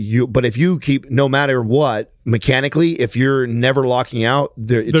because you. But if you keep no matter what. Mechanically, if you're never locking out,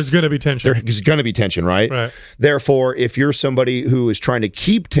 there's going to be tension. There's going to be tension, right? Therefore, if you're somebody who is trying to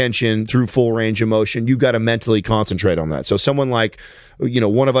keep tension through full range of motion, you got to mentally concentrate on that. So someone like,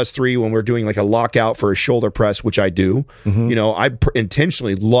 one of us three, when we're doing like a lockout for a shoulder press, which I do, I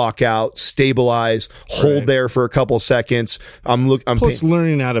intentionally lock out, stabilize, hold there for a couple seconds. Plus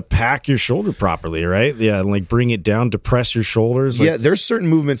learning how to pack your shoulder properly, right? Yeah, and like bring it down, depress your shoulders. Yeah, there's certain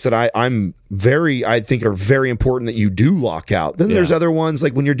movements that I think are very important that you do lock out. Then there's other ones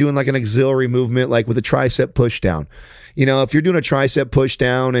like when you're doing like an auxiliary movement, like with a tricep push down. If you're doing a tricep push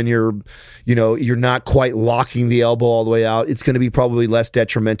down and you're not quite locking the elbow all the way out, it's going to be probably less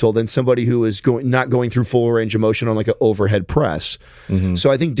detrimental than somebody who is not going through full range of motion on like an overhead press.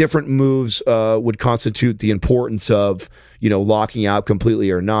 So I think different moves would constitute the importance of, locking out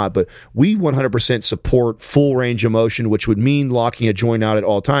completely or not. But we 100% support full range of motion, which would mean locking a joint out at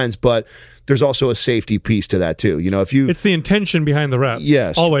all times. But there's also a safety piece to that too. It's the intention behind the rep.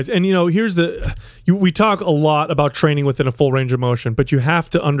 Yes. Always. And here's we talk a lot about training within a full range of motion, but you have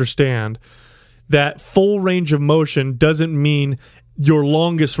to understand that full range of motion doesn't mean your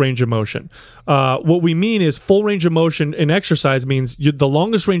longest range of motion. What we mean is full range of motion in exercise means the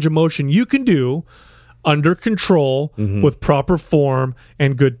longest range of motion you can do under control with proper form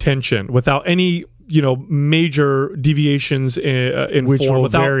and good tension without any major deviations in which form, will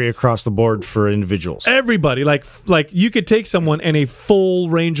vary across the board for individuals. Everybody, like you could take someone and a full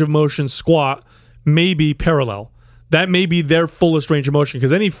range of motion squat may be parallel. That may be their fullest range of motion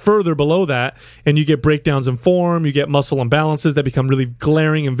because any further below that, and you get breakdowns in form, you get muscle imbalances that become really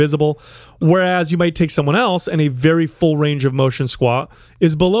glaring and visible. Whereas you might take someone else and a very full range of motion squat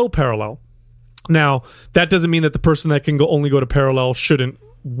is below parallel. Now, that doesn't mean that the person that can only go to parallel shouldn't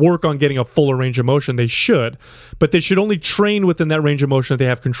work on getting a fuller range of motion. They should, but they should only train within that range of motion that they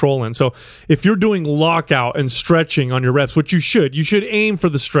have control in. So if you're doing lockout and stretching on your reps, which you should aim for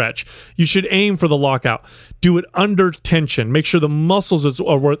the stretch. You should aim for the lockout. Do it under tension. Make sure the muscles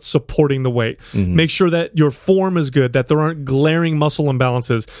are what's supporting the weight. Make sure that your form is good, that there aren't glaring muscle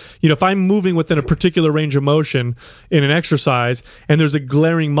imbalances. If I'm moving within a particular range of motion in an exercise and there's a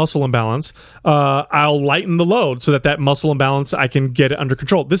glaring muscle imbalance, I'll lighten the load so that muscle imbalance, I can get it under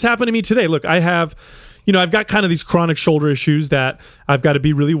control. This happened to me today. Look, I've got kind of these chronic shoulder issues that I've got to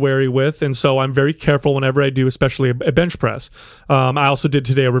be really wary with, and so I'm very careful whenever I do, especially a bench press. I also did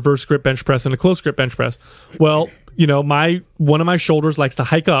today a reverse grip bench press and a close grip bench press. Well, one of my shoulders likes to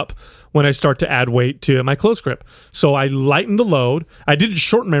hike up when I start to add weight to my close grip. So I lightened the load. I didn't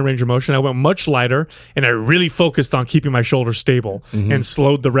shorten my range of motion. I went much lighter, and I really focused on keeping my shoulder stable and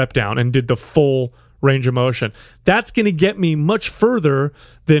slowed the rep down and did the full range of motion. That's going to get me much further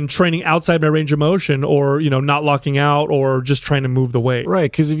than training outside my range of motion or, not locking out or just trying to move the weight.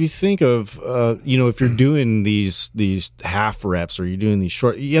 Right, because if you think of, if you're doing these half reps or you're doing these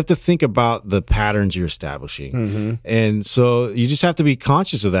short, you have to think about the patterns you're establishing. And so you just have to be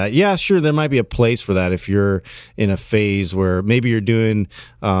conscious of that. Yeah, sure, there might be a place for that if you're in a phase where maybe you're doing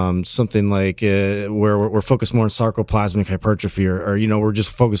something like where we're focused more on sarcoplasmic hypertrophy or we're just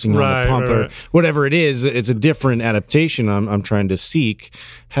focusing on the pump or whatever it is. It's a different adaptation I'm trying to seek.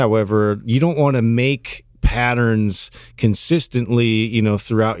 However, you don't want to make patterns consistently,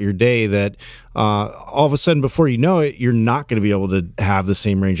 throughout your day that all of a sudden, before you know it, you're not going to be able to have the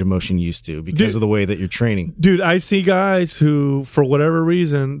same range of motion you used to because of the way that you're training. Dude, I see guys who, for whatever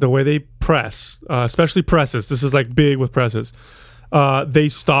reason, the way they press, especially presses, this is like big with presses, they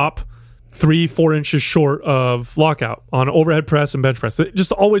stop 3-4 inches short of lockout on overhead press and bench press. They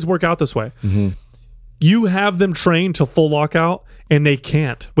just always work out this way. You have them trained to full lockout, and they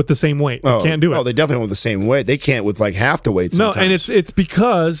can't with the same weight. They can't do it. Oh, they definitely with the same weight. They can't with like half the weight sometimes. No, and it's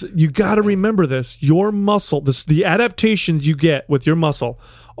because you got to remember this. Your muscle, the adaptations you get with your muscle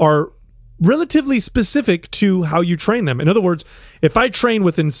are relatively specific to how you train them. In other words, if I train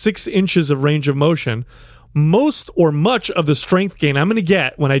within 6 inches of range of motion, most or much of the strength gain I'm going to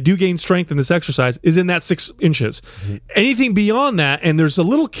get when I do gain strength in this exercise is in that 6 inches. Anything beyond that, and there's a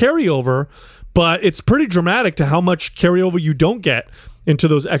little carryover, but it's pretty dramatic to how much carryover you don't get into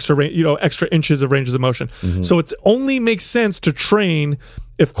those extra inches of ranges of motion. So it only makes sense to train,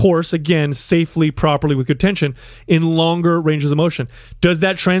 of course, again, safely, properly, with good tension, in longer ranges of motion. Does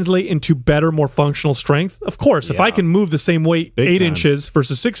that translate into better, more functional strength? Of course. If I can move the same weight 8 inches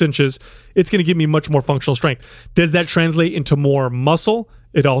versus 6 inches, it's going to give me much more functional strength. Does that translate into more muscle?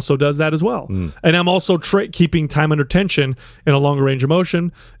 It also does that as well. And I'm also keeping time under tension in a longer range of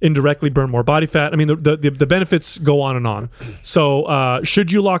motion, indirectly burn more body fat. I mean, the benefits go on and on. So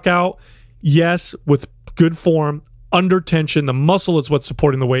should you lock out? Yes, with good form, under tension. The muscle is what's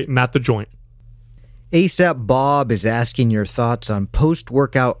supporting the weight, not the joint. ASAP Bob is asking your thoughts on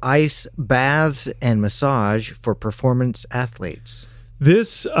post-workout ice baths and massage for performance athletes.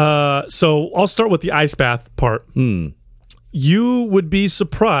 So I'll start with the ice bath part. You would be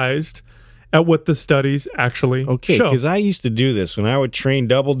surprised at what the studies actually show. Because I used to do this when I would train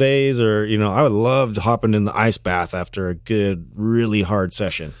double days, or I would love hopping in the ice bath after a good, really hard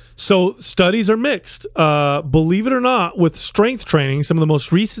session. So studies are mixed. Believe it or not, with strength training, some of the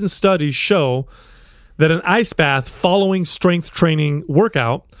most recent studies show that an ice bath following strength training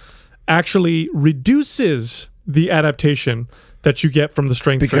workout actually reduces the adaptation that you get from the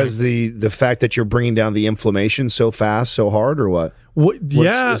strength because training. the fact that you're bringing down the inflammation so fast, so hard, or what?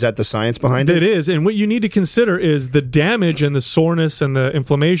 Is that the science behind it? It is, and what you need to consider is the damage and the soreness and the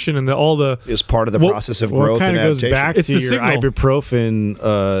inflammation and is part of the process of growth and adaptation. Goes back to your ibuprofen,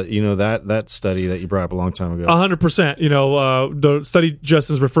 that study that you brought up a long time ago. 100%. The study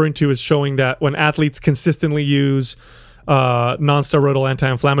Justin's referring to is showing that when athletes consistently use non-steroidal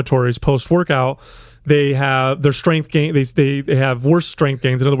anti-inflammatories post-workout, they have their strength gain. They have worse strength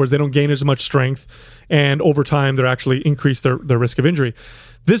gains. In other words, they don't gain as much strength, and over time, they're actually increase their risk of injury.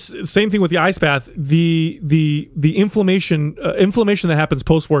 This same thing with the ice bath. The inflammation that happens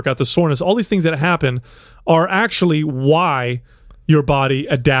post workout, the soreness, all these things that happen are actually why your body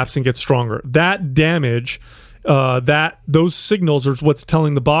adapts and gets stronger. That damage, those signals are what's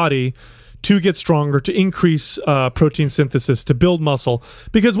telling the body to get stronger, to increase protein synthesis, to build muscle.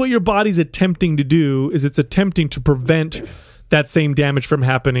 Because what your body's attempting to do is it's attempting to prevent that same damage from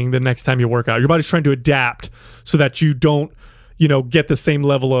happening the next time you work out. Your body's trying to adapt so that you don't, get the same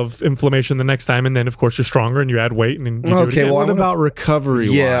level of inflammation the next time. And then, of course, you're stronger and you add weight. And you what about recovery?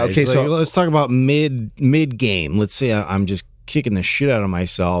 Yeah, okay. So let's talk about mid game. Let's say I'm just kicking the shit out of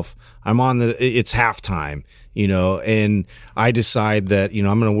myself. I'm on it's halftime, and I decide that,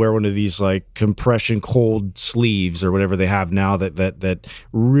 I'm going to wear one of these like compression cold sleeves or whatever they have now that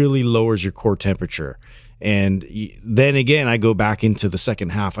really lowers your core temperature. And then again, I go back into the second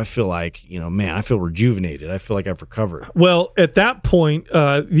half. I feel like, I feel rejuvenated. I feel like I've recovered. Well, at that point,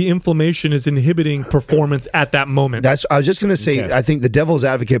 the inflammation is inhibiting performance at that moment. I was just going to say, I think the devil's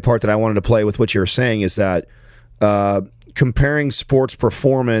advocate part that I wanted to play with what you're saying is that comparing sports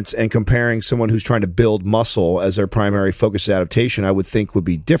performance and comparing someone who's trying to build muscle as their primary focus adaptation, I would think would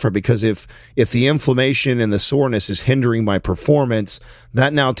be different, because if the inflammation and the soreness is hindering my performance,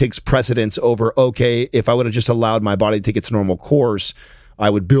 that now takes precedence over, okay, if I would have just allowed my body to take its normal course, I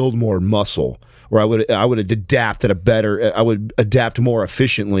would build more muscle, or I would adapt I would adapt more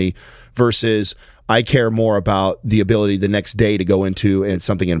efficiently, versus I care more about the ability the next day to go into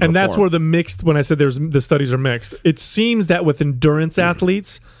something and perform. And that's where when I said the studies are mixed, it seems that with endurance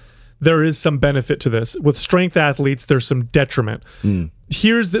athletes, there is some benefit to this. With strength athletes, there's some detriment.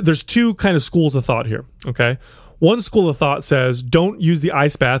 There's two kind of schools of thought here, okay? One school of thought says don't use the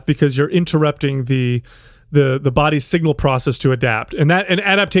ice bath because you're interrupting the body's signal process to adapt. And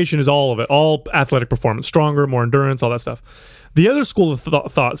adaptation is all of it, all athletic performance, stronger, more endurance, all that stuff. The other school of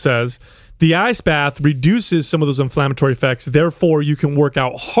thought says the ice bath reduces some of those inflammatory effects, therefore you can work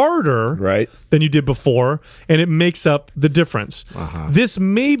out harder than you did before, and it makes up the difference. This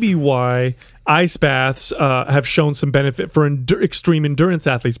may be why ice baths have shown some benefit for extreme endurance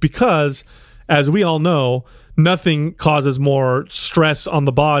athletes, because, as we all know, nothing causes more stress on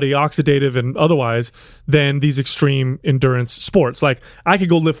the body, oxidative and otherwise, than these extreme endurance sports. Like, I could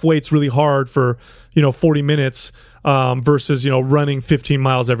go lift weights really hard for 40 minutes versus, running 15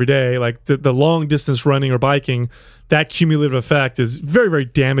 miles every day. Like the long distance running or biking, that cumulative effect is very, very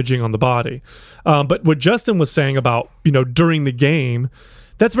damaging on the body. But what Justin was saying about, during the game,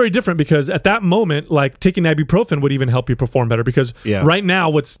 that's very different, because at that moment, like taking ibuprofen would even help you perform better, because right now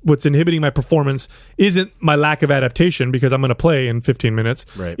what's inhibiting my performance isn't my lack of adaptation, because I'm going to play in 15 minutes.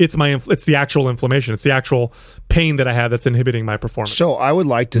 Right. It's it's the actual inflammation. It's the actual pain that I have that's inhibiting my performance. So I would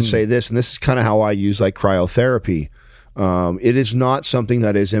like to say this, and this is kind of how I use like cryotherapy. It is not something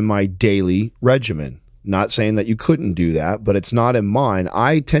that is in my daily regimen. Not saying that you couldn't do that, but it's not in mine.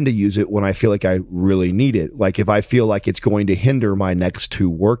 I tend to use it when I feel like I really need it. Like if I feel like it's going to hinder my next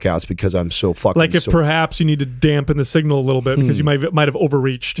 2 workouts because I'm so fucking like if sore. Perhaps you need to dampen the signal a little bit because you might have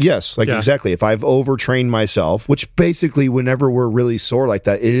overreached. Yes, exactly. If I've overtrained myself, which basically whenever we're really sore like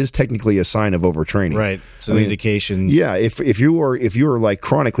that, it is technically a sign of overtraining. Right. It's an indication. Yeah, if you are like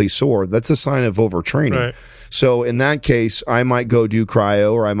chronically sore, that's a sign of overtraining. Right. So in that case, I might go do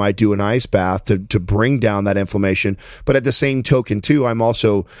cryo, or I might do an ice bath to bring down that inflammation. But at the same token too, I'm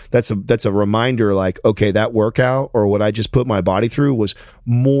also, that's a reminder, like, okay, that workout or what I just put my body through was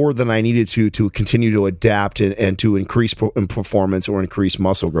more than I needed to continue to adapt and to increase performance or increase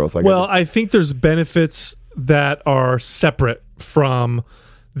muscle growth. I think there's benefits that are separate from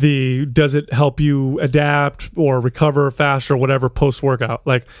does it help you adapt or recover faster or whatever post-workout.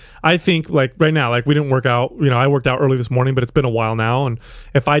 Like I think like right now, like we didn't work out, I worked out early this morning, but it's been a while now, and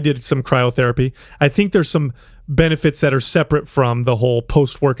if I did some cryotherapy, I think there's some benefits that are separate from the whole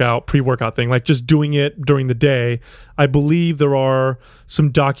post-workout, pre-workout thing. Like just doing it during the day, I believe there are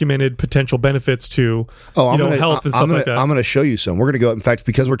some documented potential benefits to health and stuff like that. I'm going to show you some. We're going to go, in fact,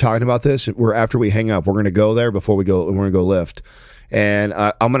 because we're talking about this, after we hang up, we're going to go there before we're going to go lift. And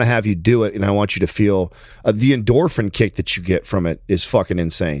I'm going to have you do it, and I want you to feel the endorphin kick that you get from it is fucking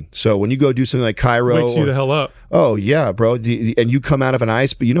insane. So when you go do something like Cairo, wakes you the hell up. Oh yeah, bro. And you come out of an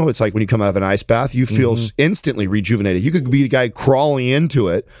ice, but it's like when you come out of an ice bath, you feel instantly rejuvenated. You could be the guy crawling into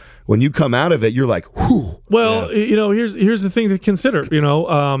it. When you come out of it, you're like, whew. Well, here's the thing to consider.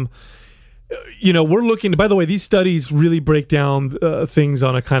 We're looking. By the way, these studies really break down things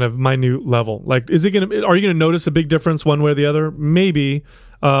on a kind of minute level. Like, are you going to notice a big difference one way or the other? Maybe.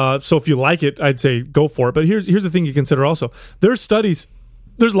 So if you like it, I'd say go for it. But here's the thing you consider also. There's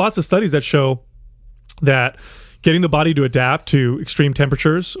lots of studies that show that getting the body to adapt to extreme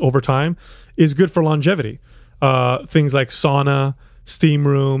temperatures over time is good for longevity. Things like sauna, steam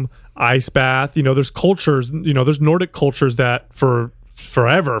room, ice bath. There's cultures. There's Nordic cultures that for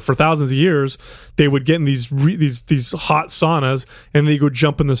thousands of years they would get in these hot saunas, and they go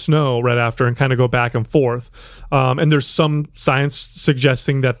jump in the snow right after and kind of go back and forth, and there's some science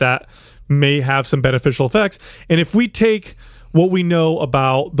suggesting that may have some beneficial effects. And if we take what we know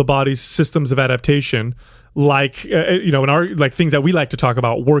about the body's systems of adaptation, like in our like things that we like to talk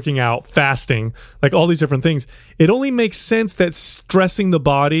about, working out, fasting, like all these different things, it only makes sense that stressing the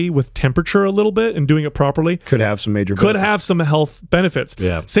body with temperature a little bit and doing it properly could have some have some health benefits.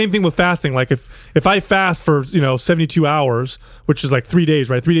 Yeah. Same thing with fasting. Like if I fast for 72 hours, which is like 3 days,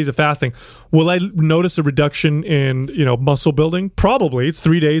 right? 3 days of fasting, will I notice a reduction in muscle building? Probably. It's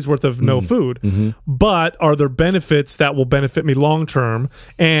 3 days worth of no food. Mm-hmm. But are there benefits that will benefit me long term?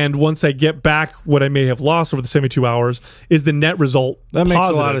 And once I get back what I may have lost over the 72 hours, is the net result that makes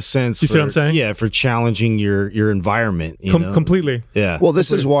positive? A lot of sense. You see what I'm saying? Yeah, for challenging your environment. Completely. Yeah. Well,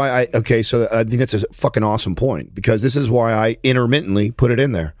 this is why so I think that's a fucking awesome point, because this is why I intermittently put it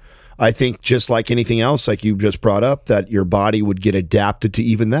in there. I think just like anything else, like you just brought up, that your body would get adapted to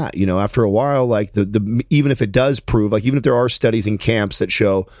even that. After a while, like the even if it does prove, like even if there are studies in camps that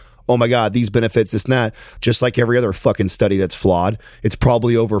show, oh my God, these benefits, this and that, just like every other fucking study that's flawed, it's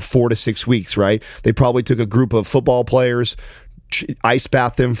probably over 4 to 6 weeks, right? They probably took a group of football players, ice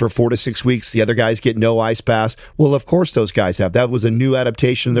bath them for 4 to 6 weeks. The other guys get no ice baths. Well, of course those guys have. That was a new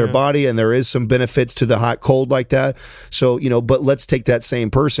adaptation of their body, and there is some benefits to the hot cold like that. So, but let's take that same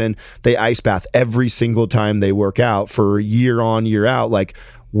person, they ice bath every single time they work out for year on, year out. Like,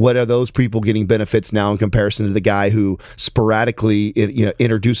 what are those people getting benefits now in comparison to the guy who sporadically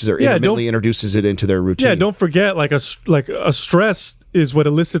introduces or intermittently introduces it into their routine? Yeah, don't forget, like a stress is what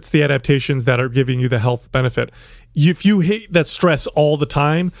elicits the adaptations that are giving you the health benefit. If you hate that stress all the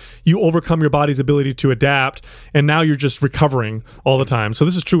time, you overcome your body's ability to adapt, and now you're just recovering all the time. So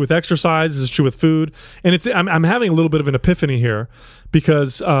this is true with exercise, this is true with food, and I'm having a little bit of an epiphany here,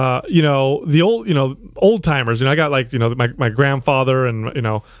 because the old timers, I got like my grandfather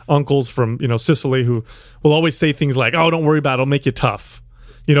and uncles from Sicily who will always say things like, "Oh, don't worry about it, it'll make you tough."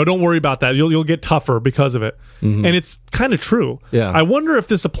 Don't worry about that. You'll get tougher because of it. Mm-hmm. And it's kind of true. Yeah. I wonder if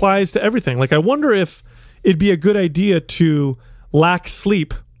this applies to everything. Like, I wonder if it'd be a good idea to lack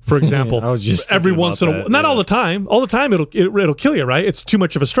sleep, for example. I was just every once in a while, not all the time. All the time it'll kill you, right? It's too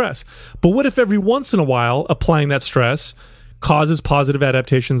much of a stress. But what if every once in a while applying that stress causes positive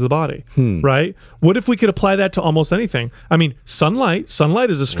adaptations of the body, right? What if we could apply that to almost anything? I mean, sunlight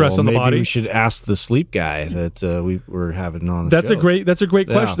is a stress on the body. Maybe we should ask the sleep guy that we were having on. That's a great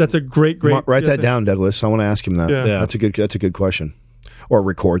question. That's a great. Write that down, Douglas. I want to ask him that. Yeah. That's a good question. Or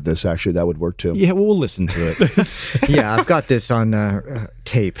record this. Actually, that would work too. Yeah, we'll listen to it. Yeah, I've got this on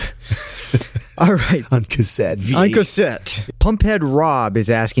tape. All right, on cassette. On cassette. Pumphead Rob is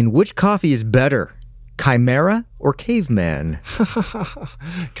asking, which coffee is better? Chimera or Caveman?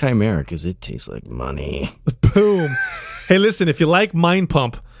 Chimera, because it tastes like money. Boom. Hey, listen, if you like Mind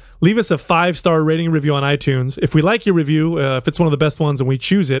Pump, leave us a 5-star rating and review on iTunes. If we like your review, if it's one of the best ones and we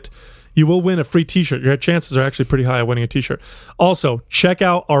choose it, you will win a free t-shirt. Your chances are actually pretty high of winning a t-shirt. Also, check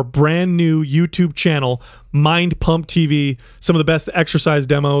out our brand new YouTube channel, Mind Pump TV. Some of the best exercise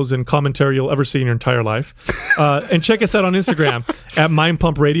demos and commentary you'll ever see in your entire life. And check us out on Instagram at Mind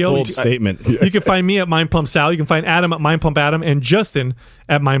Pump Radio. Bold statement. You can find me at Mind Pump Sal. You can find Adam at Mind Pump Adam and Justin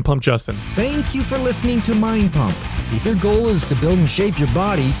at Mind Pump Justin. Thank you for listening to Mind Pump. If your goal is to build and shape your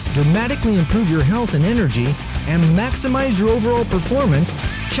body, dramatically improve your health and energy, and maximize your overall performance,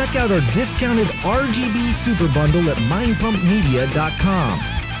 check out our discounted RGB Super Bundle at mindpumpmedia.com.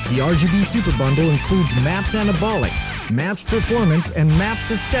 The RGB Super Bundle includes MAPS Anabolic, MAPS Performance, and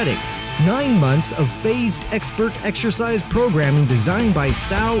MAPS Aesthetic. 9 months of phased expert exercise programming designed by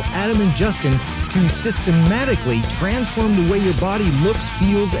Sal, Adam, and Justin to systematically transform the way your body looks,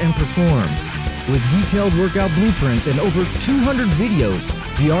 feels, and performs. With detailed workout blueprints and over 200 videos,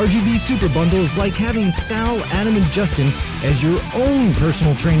 the RGB Super Bundle is like having Sal, Adam, and Justin as your own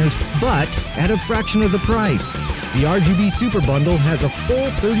personal trainers, but at a fraction of the price. The RGB Super Bundle has a full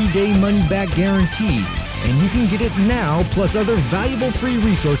 30-day money-back guarantee, and you can get it now plus other valuable free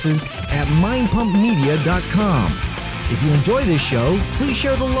resources at mindpumpmedia.com. If you enjoy this show, please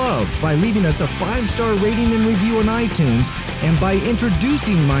share the love by leaving us a 5-star rating and review on iTunes and by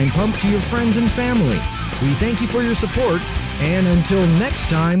introducing Mind Pump to your friends and family. We thank you for your support, and until next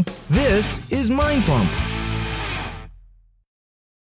time, this is Mind Pump.